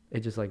it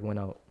just like went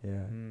out.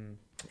 Yeah.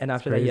 And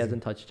after that, he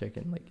hasn't touched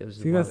chicken. Like it was.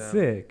 See, that's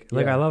sick.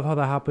 Like I love how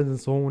that happens in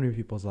so many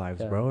people's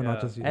lives, bro.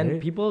 Not just you.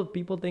 And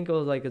people think it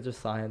was like it's just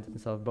science and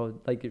stuff, bro.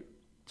 Like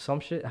some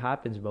shit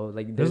happens, bro.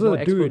 Like there's no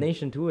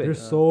explanation to it.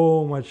 There's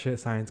so much shit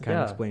science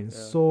can't explain.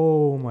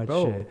 So much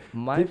shit.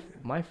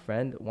 My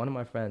friend, one of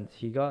my friends,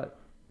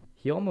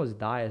 he almost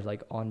died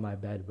like on my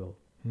bed, bro.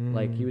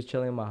 Like he was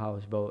chilling in my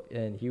house, bro,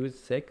 and he was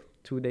sick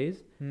 2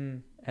 days.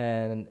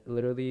 And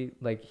literally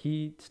like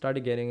he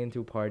started getting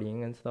into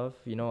partying and stuff,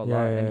 you know, a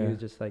lot. And he was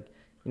just like,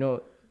 you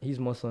know, he's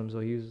Muslim, so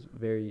he was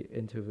very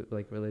into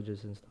like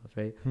religious and stuff,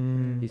 right?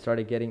 He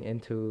started getting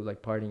into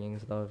like partying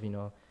and stuff, you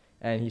know.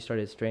 And he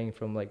started straying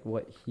from like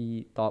what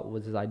he thought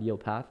was his ideal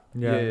path.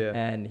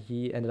 And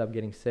he ended up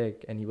getting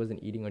sick and he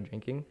wasn't eating or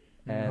drinking.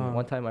 And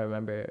one time I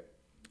remember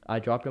I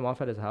dropped him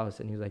off at his house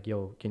and he was like,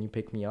 "Yo, can you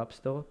pick me up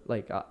still?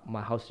 Like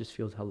my house just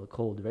feels hella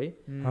cold, right?"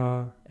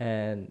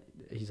 And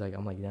he's like,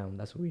 I'm like, "Damn,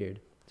 that's weird."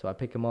 So I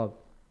pick him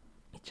up.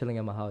 He's chilling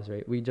at my house,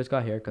 right? We just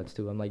got haircuts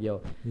too. I'm like,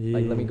 "Yo,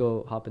 like let me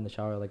go hop in the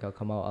shower. Like I'll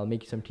come out. I'll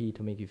make you some tea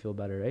to make you feel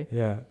better, right?"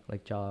 Yeah.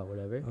 Like cha or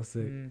whatever. That's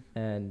sick.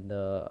 And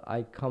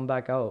I come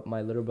back out.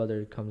 My little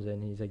brother comes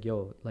in. He's like,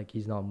 "Yo, like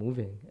he's not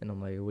moving." And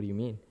I'm like, "What do you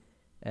mean?"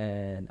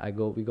 And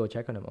we go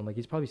check on him. I'm like,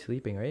 "He's probably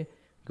sleeping, right?"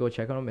 Go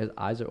check on him. His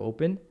eyes are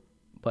open,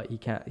 but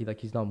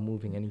he's not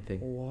moving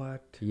anything.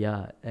 What?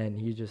 Yeah. And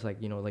he's just like,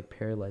 you know, like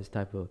paralyzed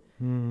type of.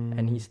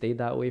 And he stayed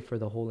that way for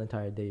the whole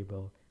entire day,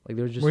 bro. Like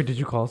there was just. Wait, did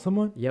you call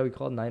someone? Yeah, we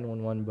called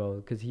 911, bro,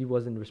 because he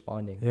wasn't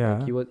responding. Yeah.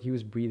 Like, he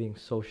was breathing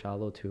so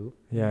shallow too.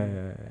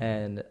 Yeah.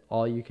 And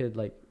all you could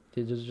like,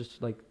 it was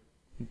just like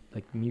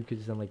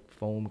mucus and like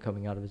foam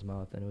coming out of his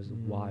mouth, and it was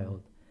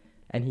wild.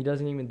 And he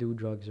doesn't even do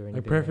drugs or anything.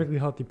 A perfectly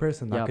healthy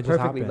person. That could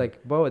perfectly. Just happen.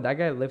 Like, bro, that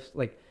guy lifts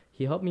like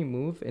he helped me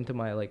move into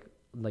my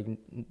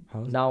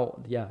house? Now,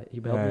 he helped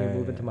me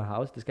move into my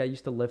house. This guy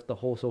used to lift the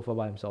whole sofa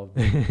by himself,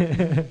 bro.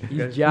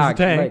 He's jacked,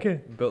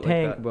 built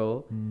tank, like that.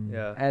 Bro.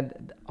 Yeah.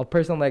 And a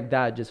person like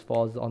that just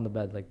falls on the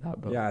bed like that,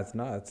 bro. Yeah, it's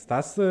nuts.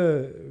 That's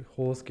the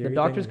whole scary The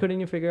doctors thing. couldn't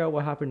even figure out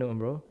what happened to him,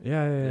 bro.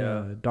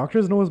 Yeah.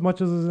 Doctors know as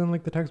much as is in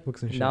like the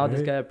textbooks and shit. Now right?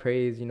 this guy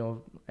prays, you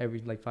know,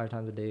 every like 5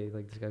 times a day.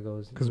 Like this guy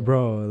goes. Cause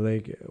bro,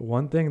 like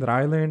one thing that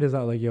I learned is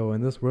that like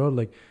in this world,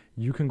 like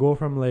you can go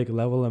from like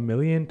level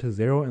 1,000,000 to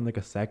 0 in like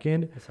a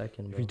second.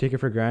 Bro. If you take it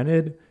for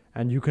granted.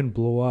 And you can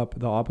blow up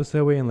the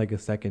opposite way in like a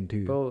second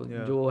too. Bro,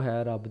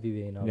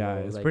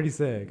 it's pretty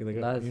sick.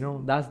 Like that's, you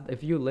know, that's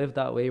if you live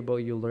that way, bro,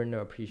 you learn to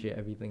appreciate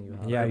everything you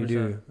have. Yeah, 100%. You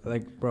do.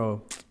 Like,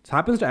 bro, it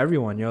happens to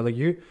everyone. Like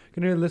you're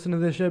gonna listen to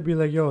this shit, be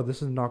like, "Yo,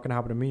 this is not gonna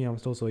happen to me. I'm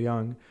still so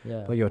young."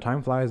 Yeah. But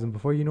time flies, and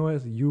before you know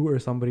it, you or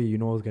somebody you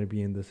know is gonna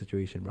be in this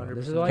situation, bro.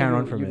 This is why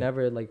you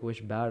never like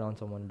wish bad on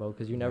someone, bro,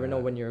 because you never know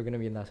when you're gonna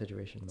be in that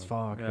situation. Bro. It's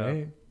fucked,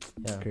 right?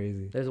 It's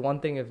crazy. There's one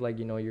thing if like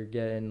you're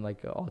getting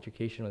like an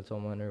altercation with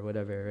someone or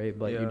whatever, right?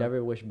 But you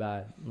never wish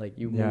bad. Like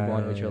you move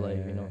on with your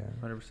life, you know.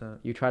 100%.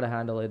 You try to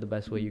handle it the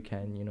best way you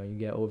can. You know, you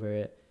get over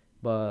it.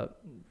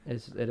 But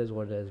it is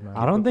what it is, man.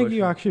 I don't think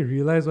you actually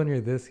realize when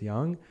you're this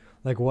young,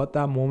 like what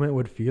that moment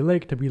would feel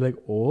like to be like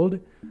old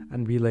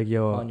and be like,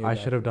 "Yo, I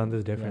should have done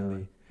this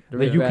differently." Yeah.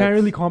 Like you can't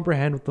really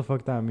comprehend what the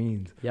fuck that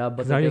means. Yeah,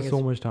 but now you have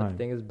so much time. The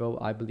thing is, bro,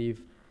 I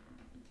believe,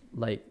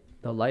 like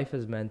the life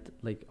is meant,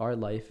 like our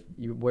life,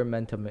 we're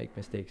meant to make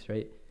mistakes,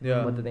 right?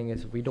 Yeah. But the thing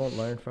is, if we don't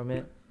learn from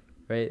it,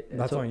 right?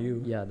 That's on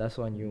you. Yeah, that's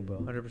on you, bro.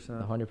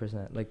 100%.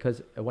 100%. Like,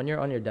 cause when you're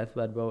on your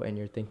deathbed, bro, and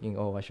you're thinking,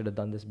 "Oh, I should have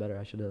done this better.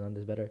 I should have done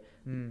this better."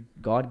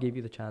 God gave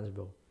you the chance,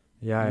 bro.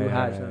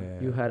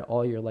 You had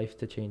all your life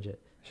to change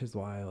it. It's just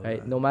wild.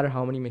 Right? No matter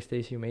how many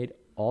mistakes you made,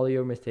 all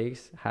your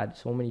mistakes had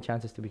so many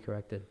chances to be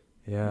corrected.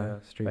 Yeah,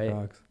 straight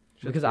facts.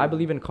 Because I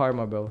believe in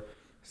karma, bro.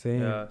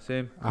 Same. Yeah,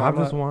 same. I have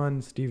this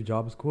one Steve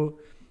Jobs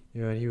quote.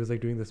 And he was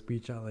like doing the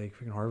speech at like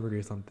freaking Harvard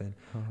or something.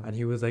 And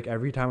he was like,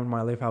 every time in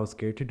my life I was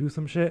scared to do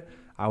some shit,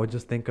 I would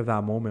just think of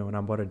that moment when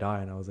I'm about to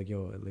die. And I was like,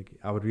 yo, like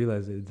I would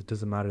realize it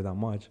doesn't matter that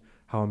much.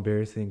 How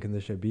embarrassing can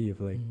this shit be if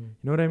like, you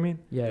know what I mean?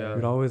 Yeah.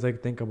 You'd always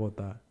like think about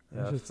that.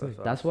 Yeah,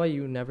 that's why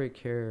you never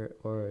care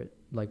or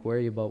like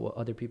worry about what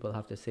other people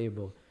have to say,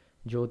 bro.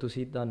 Jo tu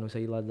sita no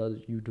say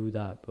you do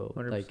that, bro.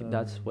 100%. Like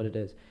that's what it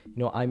is. You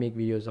know, I make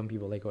videos. Some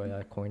people like, oh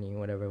yeah, corny,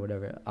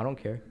 whatever. I don't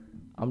care.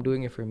 I'm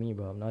doing it for me,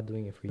 bro. I'm not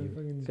doing it for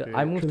you.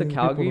 I moved to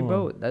Calgary,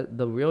 bro. That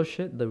the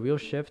real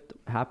shift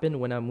happened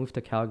when I moved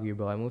to Calgary,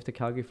 bro. I moved to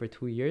Calgary for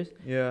 2 years.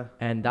 Yeah.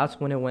 And that's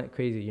when it went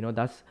crazy. You know,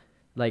 that's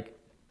like,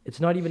 it's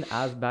not even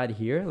as bad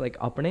here, like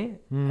Apne,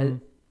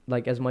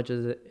 like as much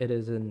as it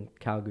is in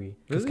Calgary.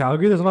 Because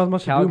Calgary, there's not as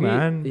much to do,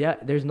 man. Yeah,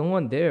 there's no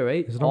one there,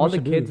 right? All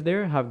the kids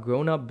there have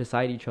grown up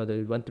beside each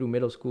other, went through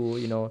middle school,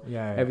 you know,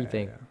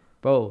 everything. Yeah.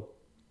 Bro,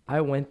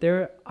 I went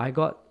there, I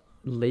got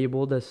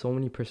labeled as so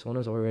many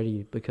personas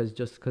already because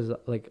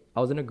like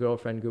I was in a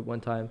girlfriend group one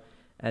time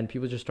and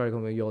people just started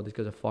going, yo, this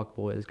guy's a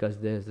fuckboy, this guy's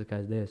this.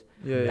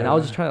 And I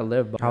was just trying to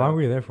live. How long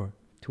were you there for?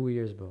 2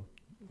 years, bro.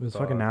 It was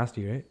fucking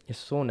nasty, right? It's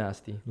so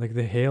nasty. Like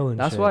the hail and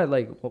that's shit. why,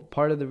 like,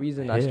 part of the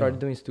reason I started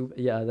doing stupid.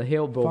 Yeah, the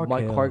hail, bro.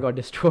 My car got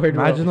destroyed.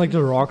 Imagine like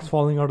the rocks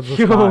falling out of the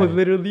sky.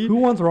 Literally. Who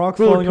wants rocks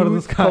falling out of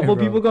the sky? Couple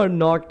people got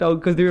knocked out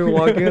because they were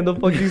walking on the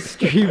fucking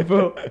street,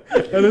 bro.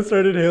 And it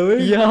started hailing.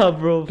 Yeah,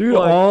 bro. Dude,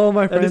 all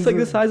my friends. And it's like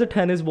the size of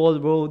tennis balls,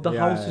 bro. The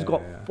house just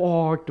got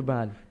fucked,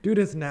 man. Dude,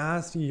 it's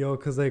nasty, yo.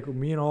 Cause like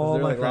me and all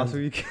my friends last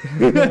week.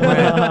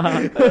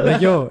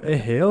 Like, yo, it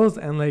hails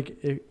and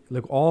like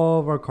all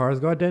of our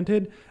cars got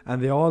dented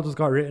and they all just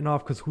got written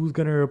off because who's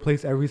gonna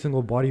replace every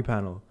single body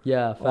panel?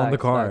 Yeah, on the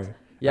car. Facts.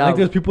 Yeah, like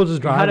there's people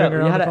just driving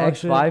around. We had an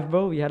X5,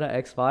 bro. We had an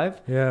X5.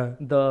 Yeah.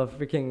 The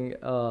freaking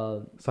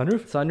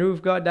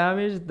sunroof got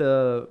damaged.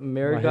 The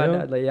mirror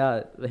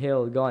the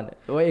hail gone.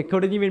 It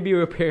couldn't even be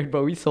repaired,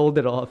 bro. We sold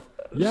it off.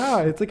 Yeah,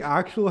 it's like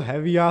actual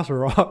heavy ass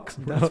rocks.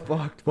 That's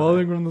fucked.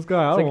 Falling from the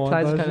sky. I don't want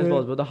that shit.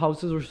 Balls, but the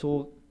houses were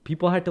so.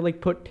 People had to like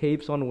put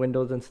tapes on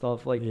windows and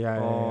stuff. Like,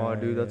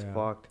 dude, that's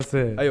fucked. That's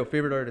it. Hey, yo,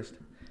 favorite artist?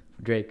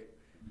 Drake.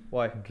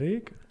 Why?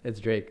 Drake?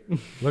 It's Drake.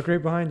 Look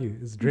right behind you.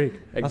 It's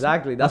Drake.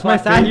 Exactly. That's why I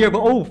sat here.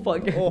 But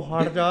fuck. Oh,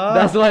 Harja.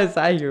 That's why I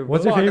sat here.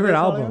 What's your favorite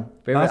album?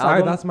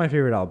 That's my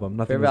favorite album.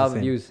 Nothing favorite was the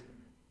album. Same.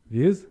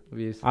 Views?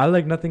 I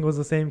like Nothing Was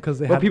the Same because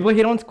they had... people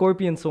hate on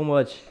Scorpion so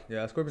much.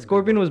 Yeah,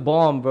 Scorpion was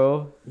bomb,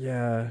 bro.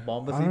 Yeah.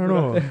 Bomb I don't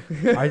know.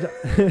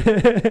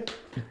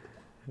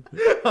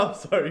 I'm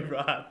sorry,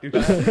 bro.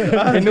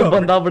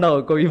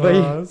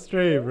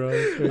 Straight,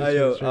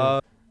 bro.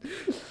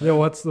 Yo,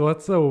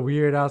 what's a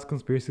weird ass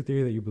conspiracy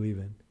theory that you believe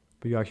in,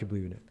 but you actually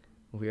believe in it?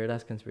 Weird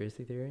ass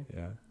conspiracy theory?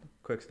 Yeah.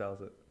 Quick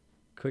styles it.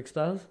 Quick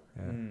styles?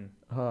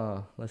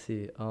 Yeah. Let's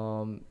see.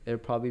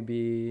 It'd probably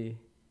be,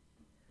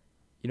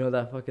 you know,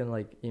 that fucking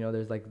like, you know,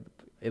 there's like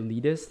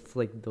elitists,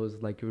 like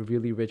those like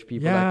really rich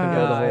people that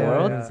control the whole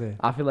world. Yeah.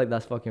 I feel like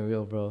that's fucking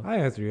real, bro. I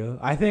think that's real.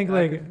 I think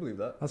like I can believe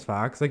that. That's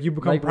facts. Like you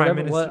become like prime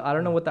minister. I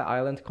don't know what the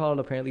island's called.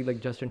 Apparently,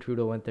 like Justin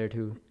Trudeau went there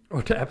too.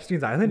 Oh, to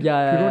Epstein's Island?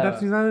 Yeah. Trudeau to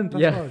Epstein's Island?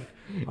 That's hard.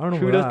 I don't know.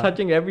 Trudeau's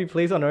touching every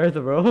place on earth,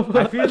 bro.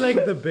 I feel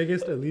like the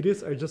biggest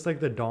elitists are just like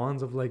the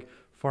dons of like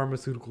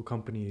pharmaceutical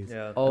companies.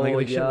 Yeah. Oh, and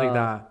like shit like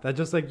that. That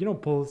just like, you know,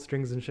 pull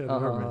strings and shit in the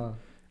government.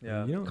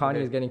 Yeah. You know,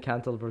 Kanye is getting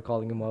cancelled for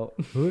calling him out.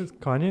 Who is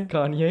Kanye?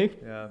 Kanye.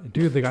 Yeah.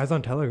 Dude, the guy's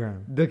on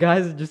Telegram. The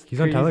guy's just He's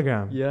on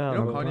Telegram. Yeah. You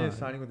know Kanye is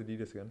signing with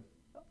Adidas again.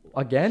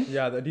 Again?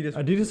 Yeah, the Adidas.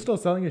 Adidas still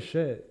selling his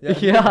shit.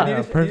 Yeah.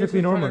 Adidas,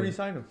 perfectly normal.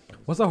 Re-sign him.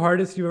 What's the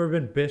hardest you've ever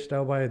been bitched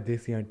out by a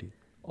desi auntie?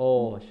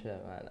 Oh shit,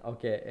 man.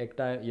 Okay, ek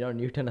time, you know,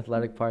 Newton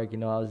Athletic Park, you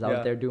know, I was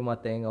out there doing my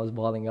thing. I was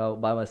balling out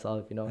by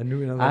myself, you know.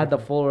 I had the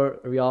full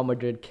Real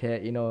Madrid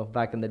kit, you know,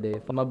 back in the day.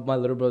 My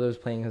little brother was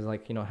playing his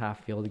like, you know,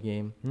 half field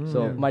game.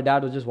 So my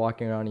dad was just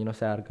walking around, you know,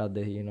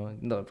 you know,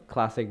 the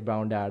classic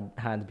brown dad,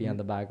 hands behind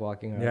the back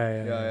walking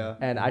around. Yeah.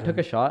 And I took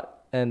a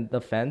shot and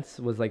the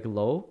fence was like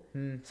low.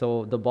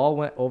 So the ball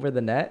went over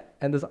the net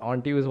and this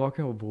auntie was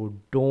walking over,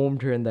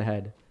 domed her in the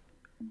head.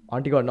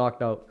 Auntie got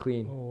knocked out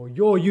clean. Oh,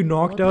 yo, you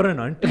knocked out an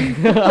auntie?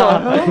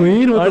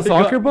 Clean with the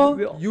soccer ball?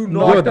 You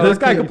knocked out. This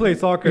guy can play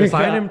soccer.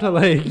 Sign him to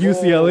like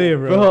UCLA,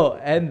 bro.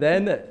 And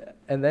then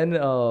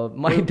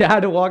my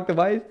dad walked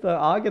by.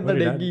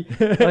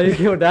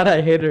 Yo, dad,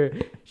 I hit her.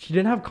 She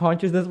didn't have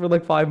consciousness for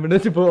like 5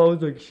 minutes, bro. I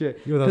was like,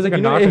 shit. Because like,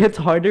 you know, it hits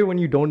harder when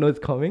you don't know it's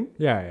coming.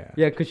 Yeah.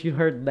 Yeah, because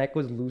her neck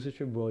was loose and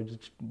shit, bro.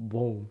 Just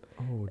boom.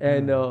 Oh,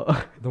 and then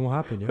what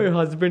happened? Her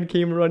husband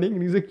came running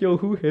and he's like, yo,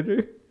 who hit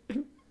her?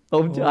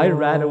 I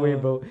ran away,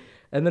 bro.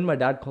 And then my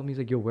dad called me. He's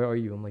like, yo, where are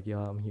you? I'm like, yeah,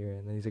 I'm here.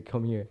 And then he's like,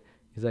 come here.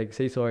 He's like,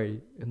 say sorry.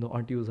 And the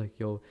auntie was like,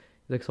 yo,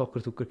 he's like, soccer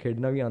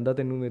khedna bhi aanda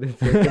tenu mere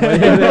se.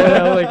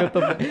 I'm like,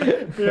 what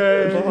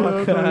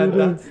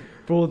the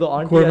bro, the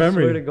auntie, I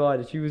swear to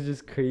God, she was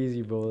just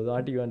crazy, bro. The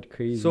auntie went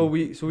crazy. So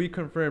we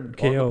confirmed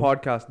on the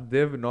podcast,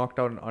 they've knocked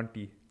out an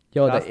auntie.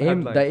 Yo,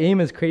 the aim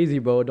is crazy,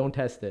 bro. Don't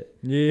test it.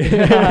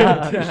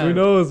 Yeah. Who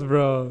knows,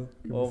 bro?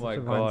 Oh my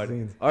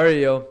God. All right,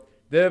 yo.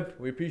 Div,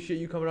 we appreciate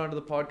you coming onto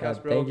the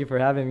podcast, bro. Thank you for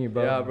having me,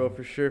 bro. Yeah, bro,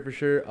 for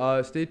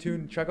sure. Stay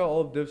tuned. Check out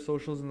all of Div's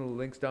socials and the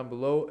links down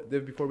below.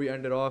 Div, before we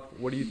end it off,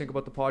 what do you think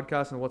about the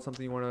podcast and what's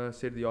something you want to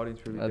say to the audience?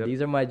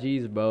 These are my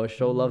G's, bro.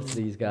 Show love to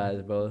these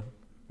guys, bro.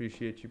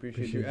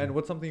 Appreciate you. And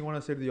what's something you want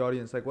to say to the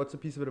audience? Like, what's a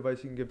piece of advice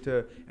you can give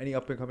to any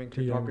up and coming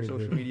TikToker,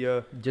 social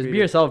media? Just be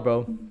yourself,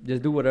 bro.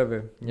 Just do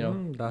whatever. You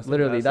know, that's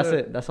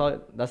it. That's all.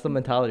 That's the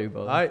mentality,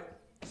 bro. All right,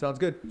 sounds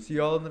good. See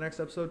y'all in the next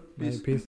episode. Peace.